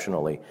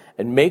exceptionally.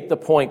 And make the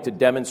point to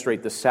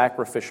demonstrate the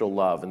sacrificial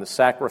love and the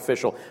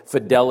sacrificial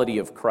fidelity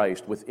of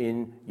Christ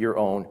within your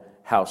own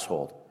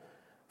household.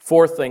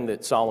 Fourth thing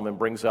that Solomon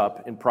brings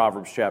up in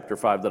Proverbs chapter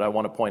 5 that I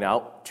want to point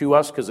out to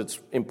us because it's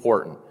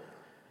important.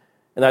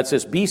 And that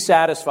says, be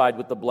satisfied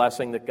with the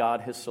blessing that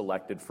God has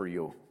selected for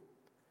you.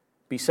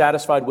 Be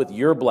satisfied with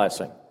your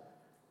blessing.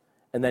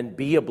 And then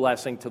be a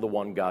blessing to the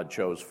one God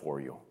chose for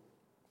you.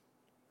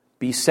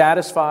 Be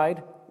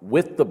satisfied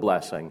with the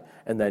blessing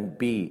and then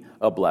be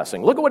a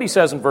blessing. Look at what he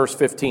says in verse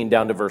 15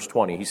 down to verse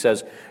 20. He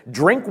says,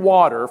 drink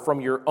water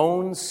from your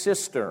own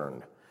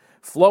cistern,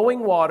 flowing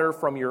water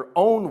from your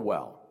own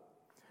well.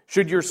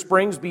 Should your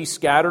springs be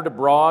scattered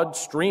abroad,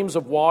 streams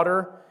of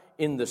water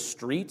in the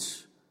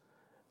streets?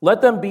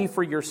 Let them be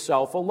for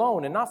yourself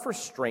alone and not for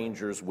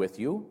strangers with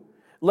you.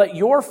 Let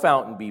your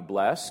fountain be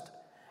blessed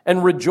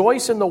and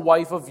rejoice in the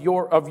wife of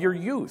your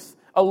youth,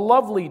 a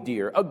lovely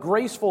deer, a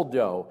graceful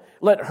doe.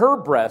 Let her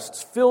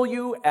breasts fill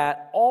you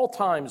at all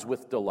times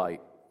with delight.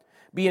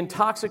 Be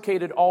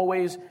intoxicated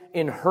always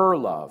in her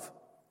love.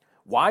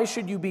 Why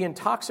should you be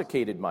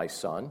intoxicated, my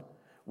son,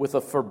 with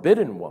a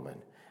forbidden woman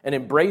and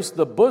embrace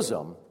the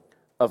bosom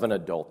of an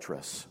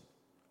adulteress?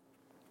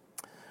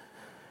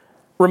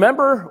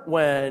 Remember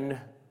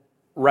when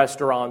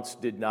restaurants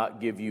did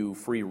not give you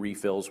free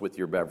refills with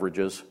your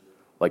beverages,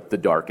 like the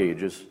Dark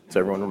Ages? Does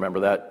everyone remember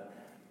that?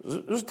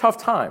 It was a tough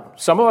time.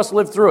 Some of us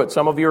lived through it.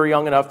 Some of you are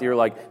young enough that you're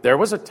like, there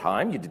was a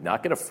time you did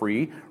not get a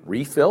free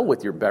refill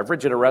with your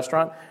beverage at a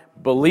restaurant?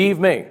 Believe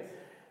me,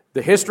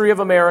 the history of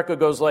America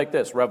goes like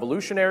this.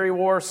 Revolutionary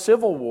War,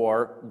 Civil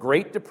War,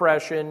 Great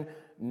Depression,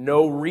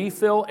 no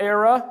refill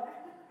era,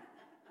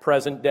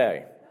 present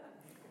day.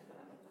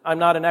 I'm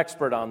not an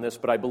expert on this,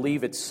 but I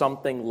believe it's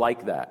something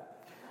like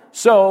that.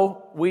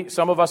 So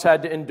some of us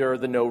had to endure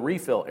the no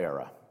refill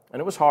era, and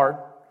it was hard.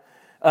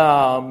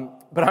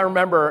 But I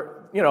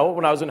remember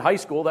when I was in high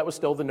school, that was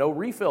still the no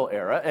refill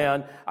era,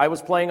 and I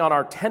was playing on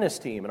our tennis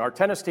team, and our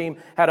tennis team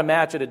had a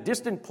match at a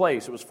distant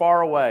place. It was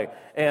far away,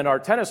 and our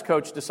tennis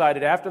coach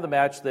decided after the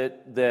match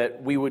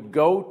that we would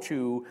go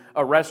to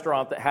a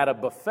restaurant that had a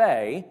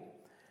buffet,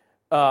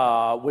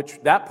 which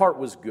that part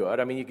was good.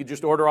 I mean, you could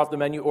just order off the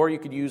menu, or you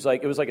could use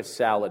it was like a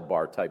salad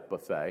bar type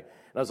buffet.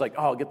 And I was like,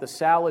 I'll get the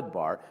salad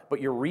bar,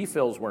 but your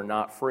refills were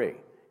not free.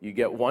 You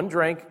get one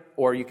drink,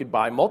 or you could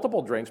buy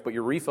multiple drinks, but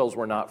your refills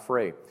were not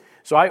free.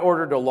 So I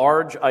ordered a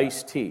large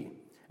iced tea,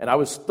 and I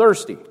was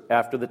thirsty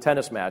after the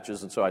tennis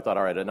matches, and so I thought,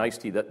 all right, an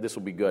iced tea, this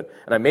will be good.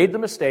 And I made the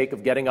mistake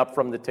of getting up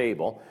from the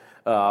table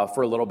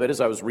for a little bit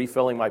as I was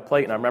refilling my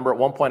plate, and I remember at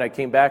one point I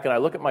came back and I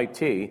look at my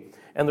tea,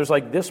 and there's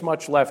like this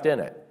much left in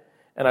it.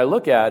 And I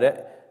look at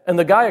it, and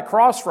the guy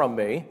across from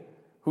me,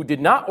 who did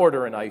not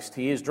order an iced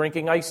tea, is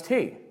drinking iced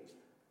tea.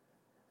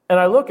 And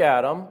I look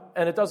at him,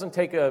 and it doesn't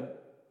take a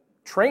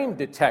trained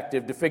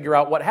detective to figure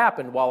out what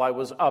happened while I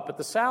was up at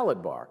the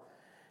salad bar.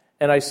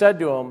 And I said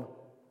to him,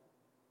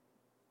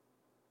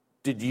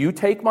 "Did you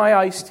take my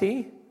iced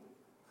tea?"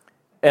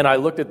 And I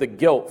looked at the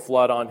guilt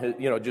flood on his,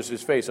 just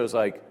his face. I was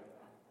like,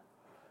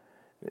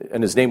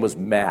 and his name was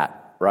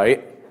Matt,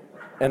 right?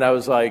 And I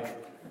was like,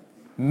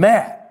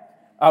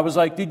 "Matt," I was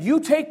like, "did you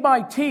take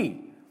my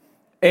tea?"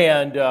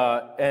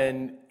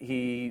 And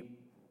he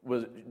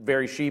was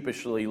very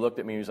sheepishly looked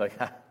at me. He was like,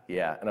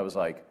 "Yeah." And I was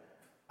like,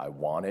 "I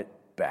want it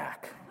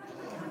back.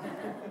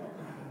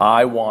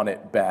 I want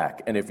it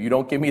back. And if you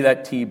don't give me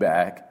that tea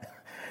back,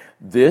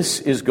 this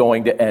is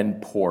going to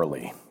end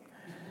poorly."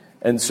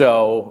 And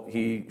so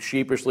he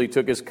sheepishly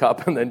took his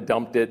cup and then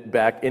dumped it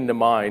back into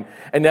mine.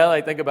 And now that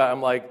I think about it,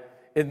 I'm like,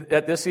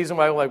 at this season,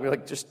 I'm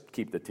like, just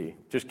keep the tea.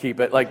 Just keep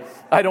it. Like,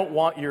 I don't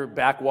want your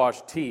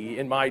backwash tea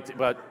in my tea.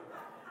 But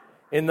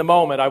in the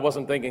moment, I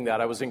wasn't thinking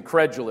that. I was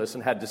incredulous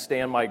and had to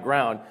stand my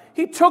ground.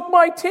 He took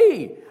my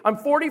tea. I'm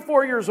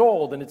 44 years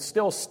old, and it's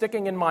still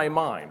sticking in my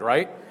mind,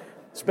 right?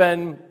 It's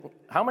been,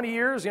 how many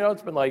years?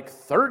 It's been like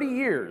 30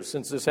 years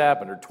since this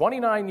happened, or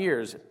 29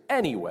 years.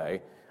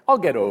 Anyway, I'll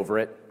get over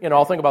it.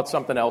 I'll think about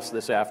something else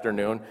this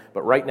afternoon,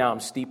 but right now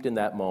I'm steeped in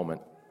that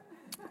moment.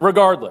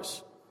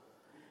 Regardless,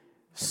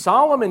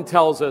 Solomon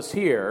tells us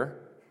here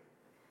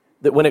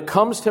that when it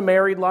comes to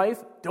married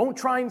life, don't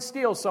try and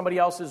steal somebody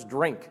else's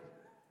drink.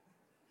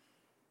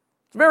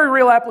 It's a very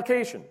real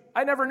application.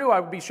 I never knew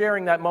I would be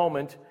sharing that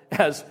moment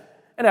as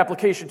an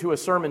application to a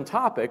sermon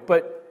topic,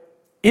 but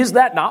is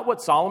that not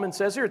what Solomon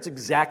says here? It's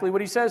exactly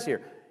what he says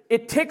here.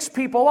 It ticks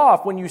people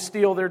off when you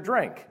steal their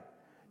drink.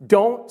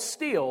 Don't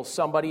steal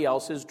somebody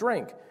else's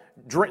drink.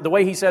 The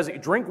way he says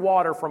it, drink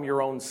water from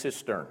your own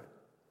cistern.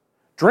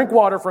 Drink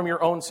water from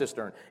your own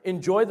cistern.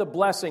 Enjoy the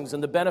blessings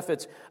and the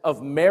benefits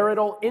of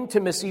marital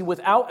intimacy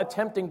without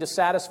attempting to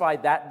satisfy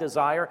that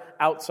desire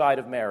outside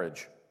of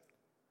marriage.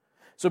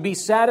 So be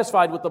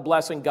satisfied with the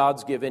blessing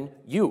God's given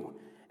you,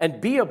 and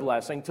be a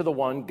blessing to the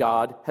one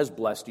God has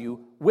blessed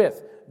you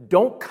with.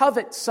 Don't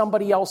covet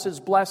somebody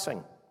else's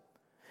blessing.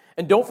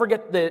 And don't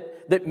forget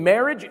that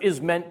marriage is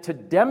meant to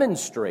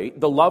demonstrate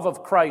the love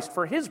of Christ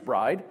for his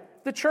bride,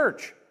 the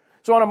church.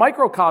 So on a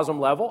microcosm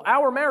level,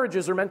 our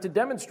marriages are meant to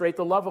demonstrate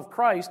the love of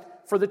Christ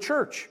for the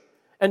church.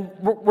 And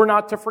we're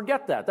not to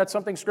forget that. That's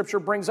something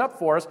Scripture brings up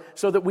for us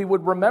so that we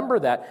would remember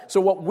that.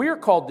 So what we're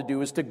called to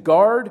do is to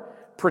guard,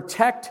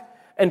 protect,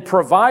 and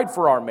provide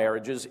for our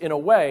marriages in a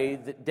way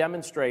that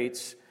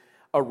demonstrates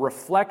a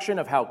reflection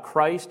of how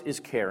Christ is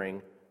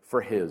caring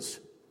for his.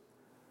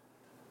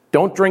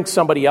 Don't drink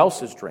somebody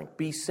else's drink.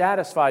 Be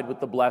satisfied with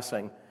the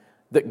blessing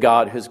that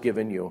God has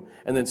given you.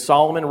 And then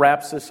Solomon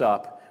wraps this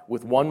up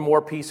with one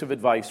more piece of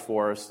advice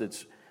for us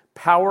that's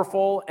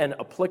powerful and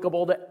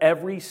applicable to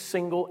every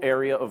single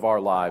area of our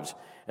lives.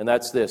 And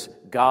that's this: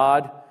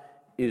 God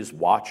is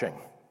watching.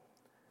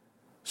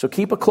 So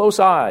keep a close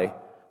eye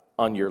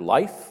on your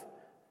life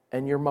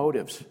and your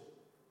motives.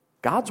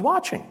 God's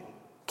watching.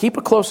 Keep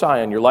a close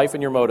eye on your life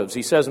and your motives.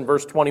 He says in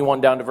verse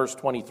 21 down to verse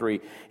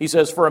 23, he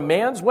says, "For a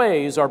man's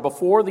ways are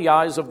before the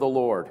eyes of the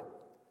Lord,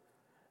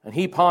 and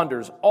he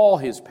ponders all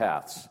his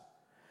paths.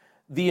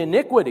 The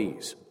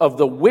iniquities of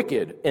the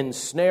wicked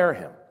ensnare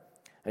him,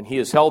 and he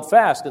is held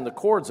fast in the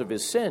cords of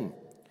his sin.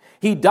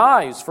 He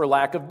dies for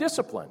lack of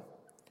discipline,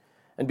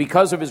 and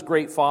because of his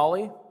great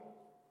folly,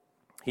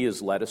 he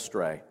is led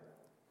astray."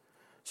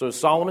 So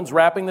Solomon's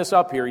wrapping this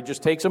up here. He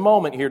just takes a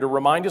moment here to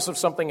remind us of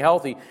something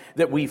healthy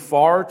that we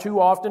far too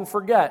often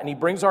forget. And he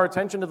brings our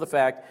attention to the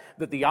fact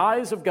that the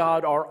eyes of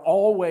God are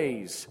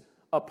always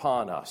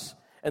upon us.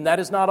 And that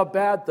is not a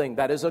bad thing.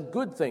 That is a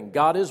good thing.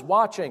 God is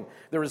watching.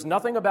 There is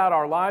nothing about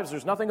our lives,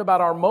 there's nothing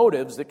about our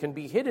motives that can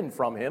be hidden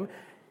from him.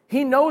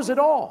 He knows it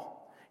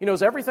all. He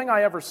knows everything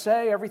I ever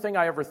say, everything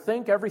I ever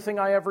think, everything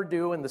I ever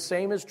do, and the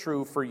same is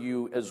true for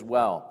you as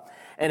well.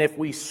 And if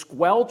we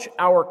squelch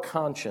our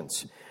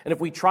conscience, and if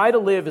we try to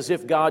live as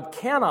if God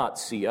cannot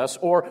see us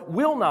or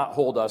will not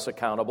hold us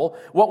accountable,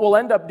 what we'll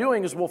end up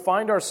doing is we'll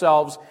find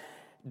ourselves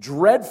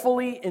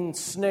dreadfully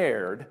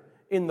ensnared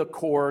in the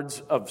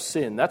cords of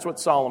sin. That's what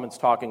Solomon's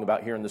talking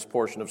about here in this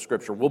portion of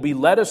Scripture. We'll be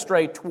led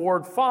astray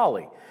toward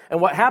folly.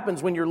 And what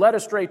happens when you're led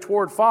astray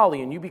toward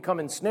folly and you become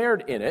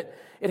ensnared in it,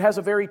 it has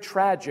a very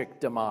tragic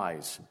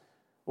demise.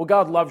 Well,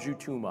 God loves you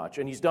too much,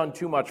 and He's done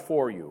too much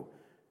for you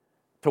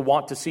to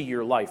want to see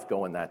your life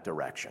go in that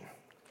direction.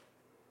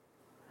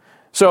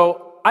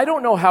 So, I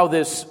don't know how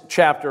this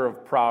chapter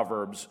of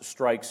Proverbs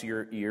strikes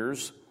your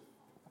ears,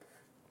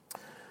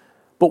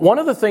 but one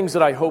of the things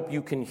that I hope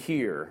you can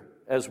hear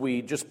as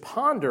we just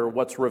ponder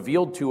what's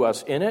revealed to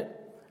us in it,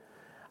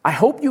 I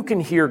hope you can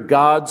hear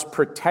God's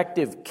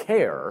protective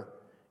care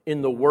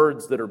in the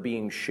words that are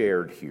being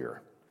shared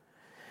here.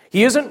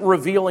 He isn't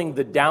revealing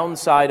the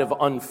downside of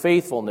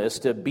unfaithfulness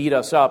to beat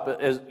us up,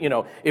 as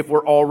if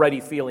we're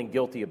already feeling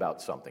guilty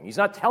about something. He's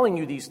not telling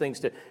you these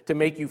things to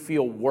make you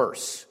feel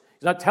worse.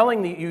 He's not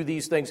telling you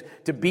these things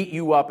to beat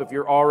you up if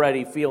you're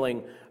already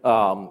feeling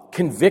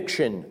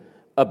conviction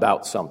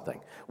about something.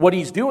 What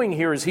he's doing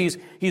here is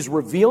he's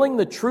revealing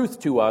the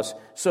truth to us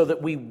so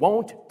that we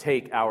won't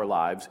take our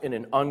lives in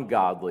an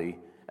ungodly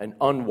and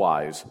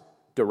unwise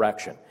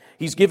direction.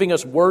 He's giving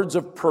us words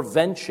of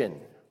prevention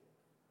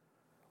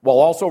while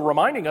also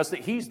reminding us that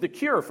He's the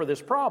cure for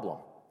this problem.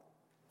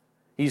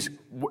 His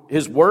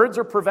words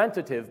are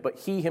preventative, but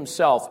He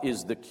Himself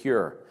is the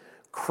cure.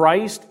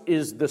 Christ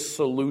is the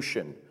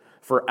solution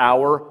for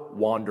our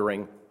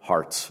wandering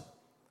hearts.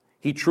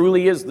 He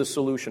truly is the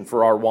solution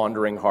for our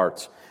wandering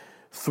hearts.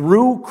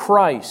 Through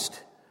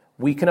Christ,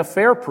 we can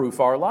affair-proof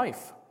our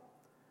life.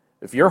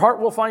 If your heart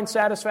will find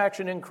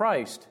satisfaction in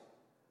Christ,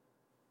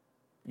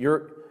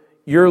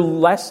 you're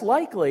less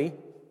likely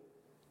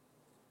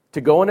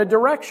to go in a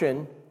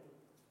direction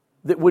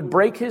that would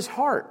break His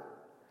heart,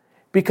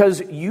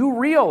 because you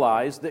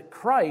realize that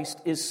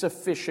Christ is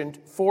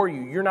sufficient for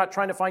you. You're not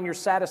trying to find your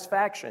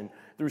satisfaction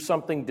through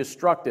something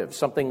destructive,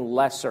 something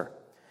lesser.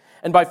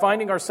 And by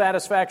finding our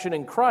satisfaction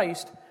in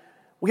Christ,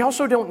 we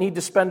also don't need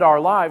to spend our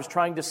lives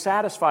trying to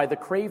satisfy the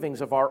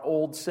cravings of our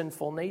old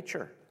sinful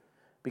nature,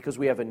 because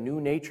we have a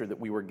new nature that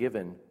we were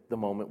given the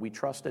moment we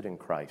trusted in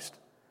Christ.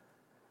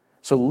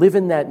 So live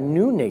in that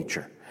new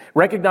nature.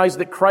 Recognize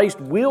that Christ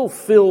will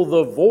fill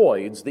the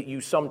voids that you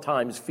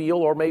sometimes feel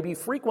or maybe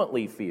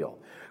frequently feel.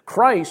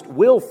 Christ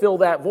will fill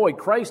that void.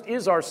 Christ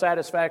is our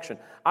satisfaction.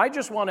 I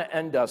just want to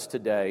end us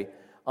today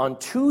on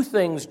two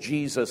things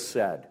Jesus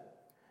said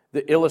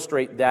that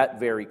illustrate that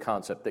very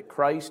concept, that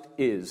Christ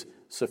is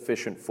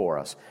sufficient for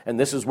us. And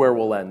this is where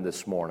we'll end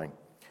this morning.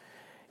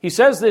 He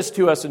says this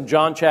to us in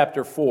John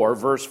chapter 4,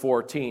 verse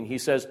 14. He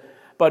says,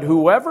 "But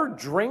whoever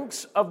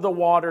drinks of the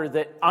water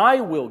that I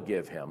will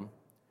give him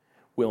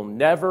will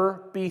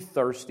never be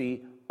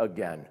thirsty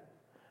again.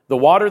 The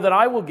water that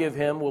I will give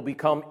him will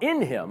become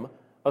in him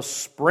a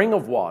spring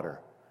of water,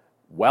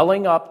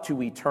 welling up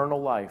to eternal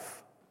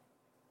life."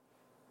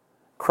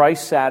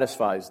 Christ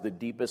satisfies the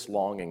deepest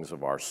longings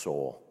of our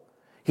soul.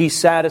 He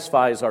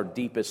satisfies our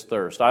deepest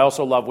thirst. I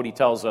also love what He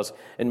tells us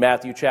in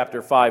Matthew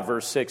chapter 5,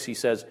 verse 6. He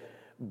says,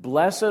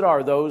 "Blessed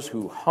are those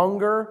who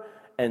hunger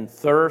and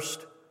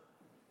thirst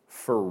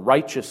for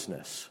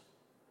righteousness,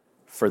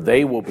 for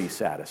they will be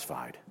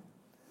satisfied."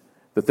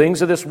 The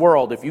things of this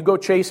world, if you go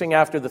chasing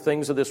after the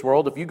things of this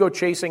world, if you go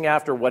chasing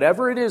after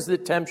whatever it is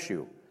that tempts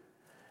you,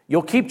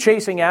 you'll keep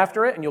chasing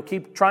after it and you'll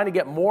keep trying to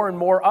get more and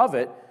more of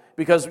it,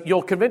 because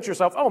you'll convince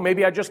yourself, oh,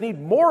 maybe I just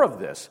need more of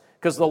this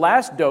because the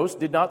last dose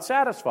did not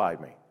satisfy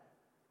me.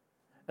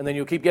 And then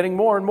you'll keep getting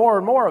more and more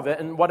and more of it,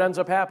 and what ends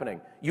up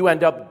happening? You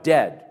end up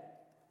dead.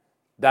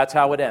 That's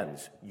how it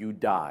ends. You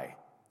die.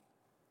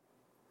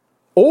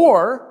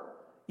 Or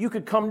you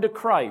could come to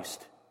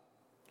Christ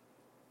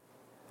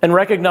and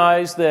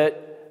recognize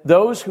that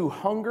those who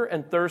hunger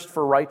and thirst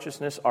for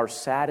righteousness are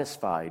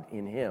satisfied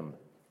in Him.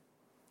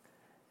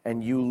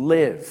 And you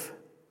live.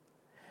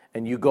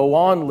 And you go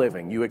on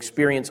living. You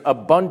experience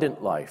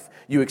abundant life.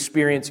 You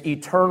experience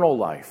eternal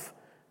life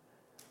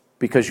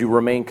because you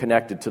remain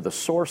connected to the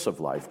source of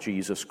life,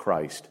 Jesus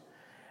Christ.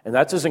 And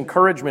that's His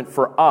encouragement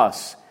for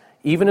us,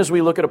 even as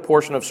we look at a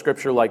portion of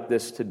Scripture like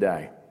this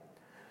today.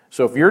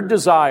 So if your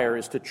desire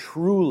is to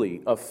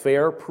truly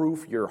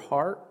affair-proof your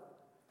heart,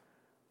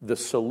 the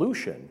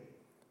solution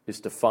is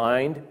to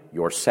find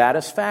your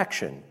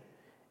satisfaction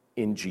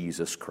in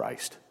Jesus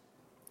Christ.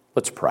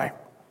 Let's pray.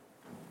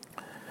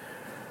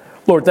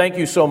 Lord, thank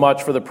you so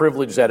much for the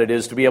privilege that it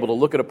is to be able to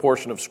look at a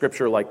portion of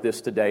Scripture like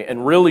this today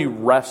and really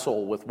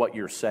wrestle with what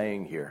you're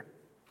saying here.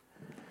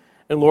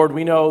 And Lord,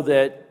 we know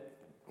that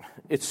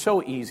it's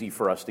so easy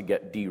for us to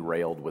get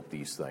derailed with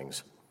these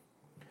things.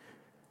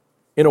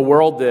 In a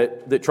world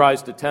that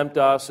tries to tempt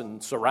us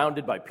and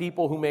surrounded by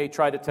people who may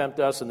try to tempt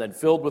us and then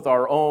filled with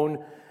our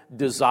own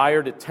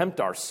desire to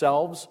tempt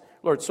ourselves,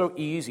 Lord, it's so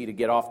easy to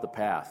get off the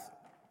path.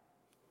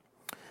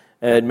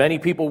 And many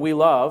people we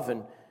love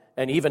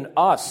and even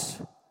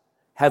us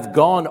have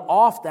gone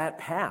off that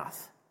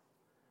path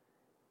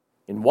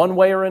in one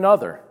way or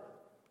another.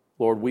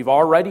 Lord, we've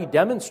already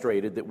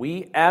demonstrated that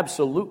we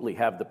absolutely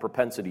have the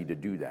propensity to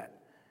do that.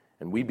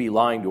 And we'd be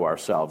lying to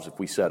ourselves if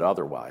we said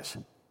otherwise.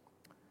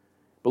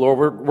 But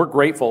Lord, we're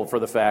grateful for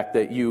the fact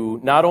that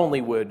you not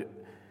only would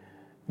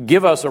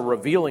give us a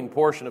revealing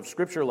portion of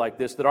Scripture like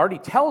this that already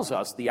tells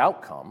us the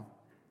outcome,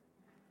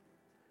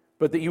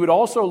 but that you would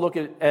also look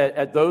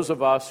at those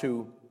of us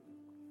who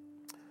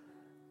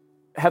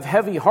have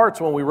heavy hearts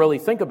when we really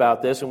think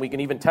about this, and we can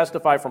even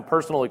testify from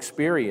personal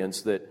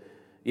experience that,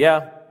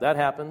 yeah, that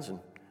happens,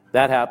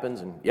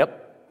 and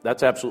yep,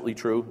 that's absolutely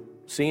true.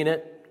 Seen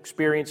it,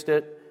 experienced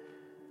it.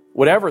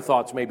 Whatever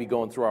thoughts may be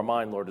going through our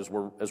mind, Lord, as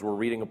we're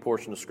reading a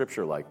portion of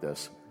Scripture like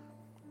this,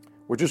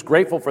 we're just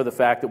grateful for the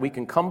fact that we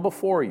can come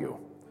before you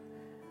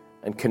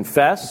and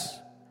confess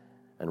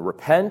and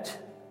repent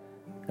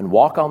and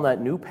walk on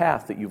that new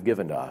path that you've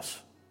given to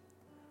us.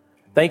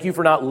 Thank you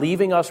for not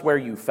leaving us where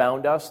you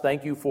found us.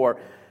 Thank you for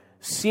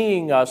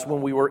seeing us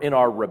when we were in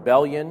our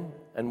rebellion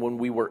and when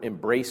we were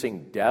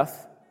embracing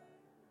death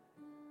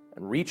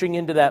and reaching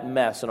into that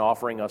mess and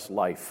offering us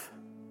life.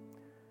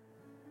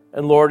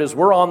 And Lord, as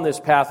we're on this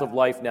path of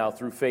life now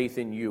through faith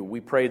in you,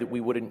 we pray that we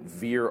wouldn't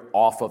veer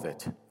off of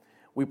it.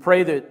 We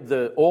pray that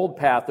the old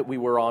path that we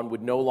were on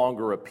would no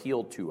longer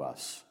appeal to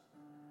us.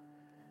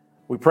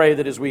 We pray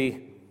that as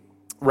we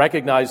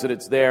recognize that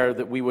it's there,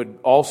 that we would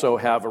also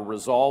have a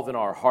resolve in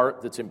our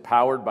heart that's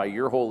empowered by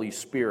your Holy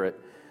Spirit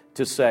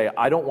to say,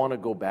 I don't want to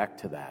go back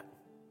to that.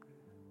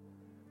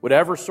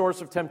 Whatever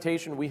source of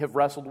temptation we have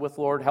wrestled with,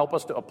 Lord, help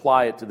us to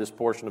apply it to this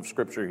portion of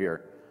Scripture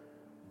here.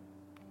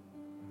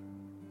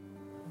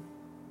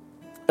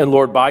 And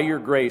Lord, by your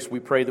grace, we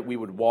pray that we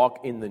would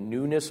walk in the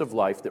newness of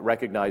life that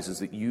recognizes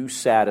that you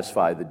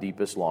satisfy the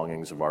deepest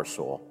longings of our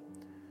soul.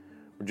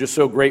 We're just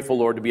so grateful,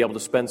 Lord, to be able to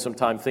spend some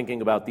time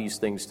thinking about these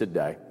things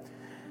today.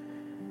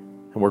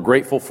 And we're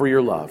grateful for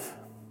your love.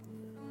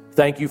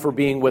 Thank you for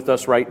being with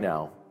us right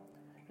now.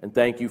 And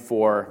thank you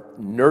for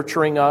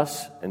nurturing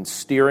us and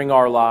steering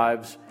our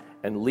lives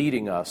and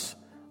leading us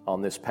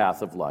on this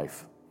path of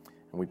life.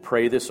 And we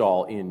pray this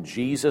all in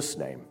Jesus'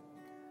 name.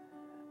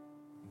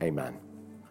 Amen.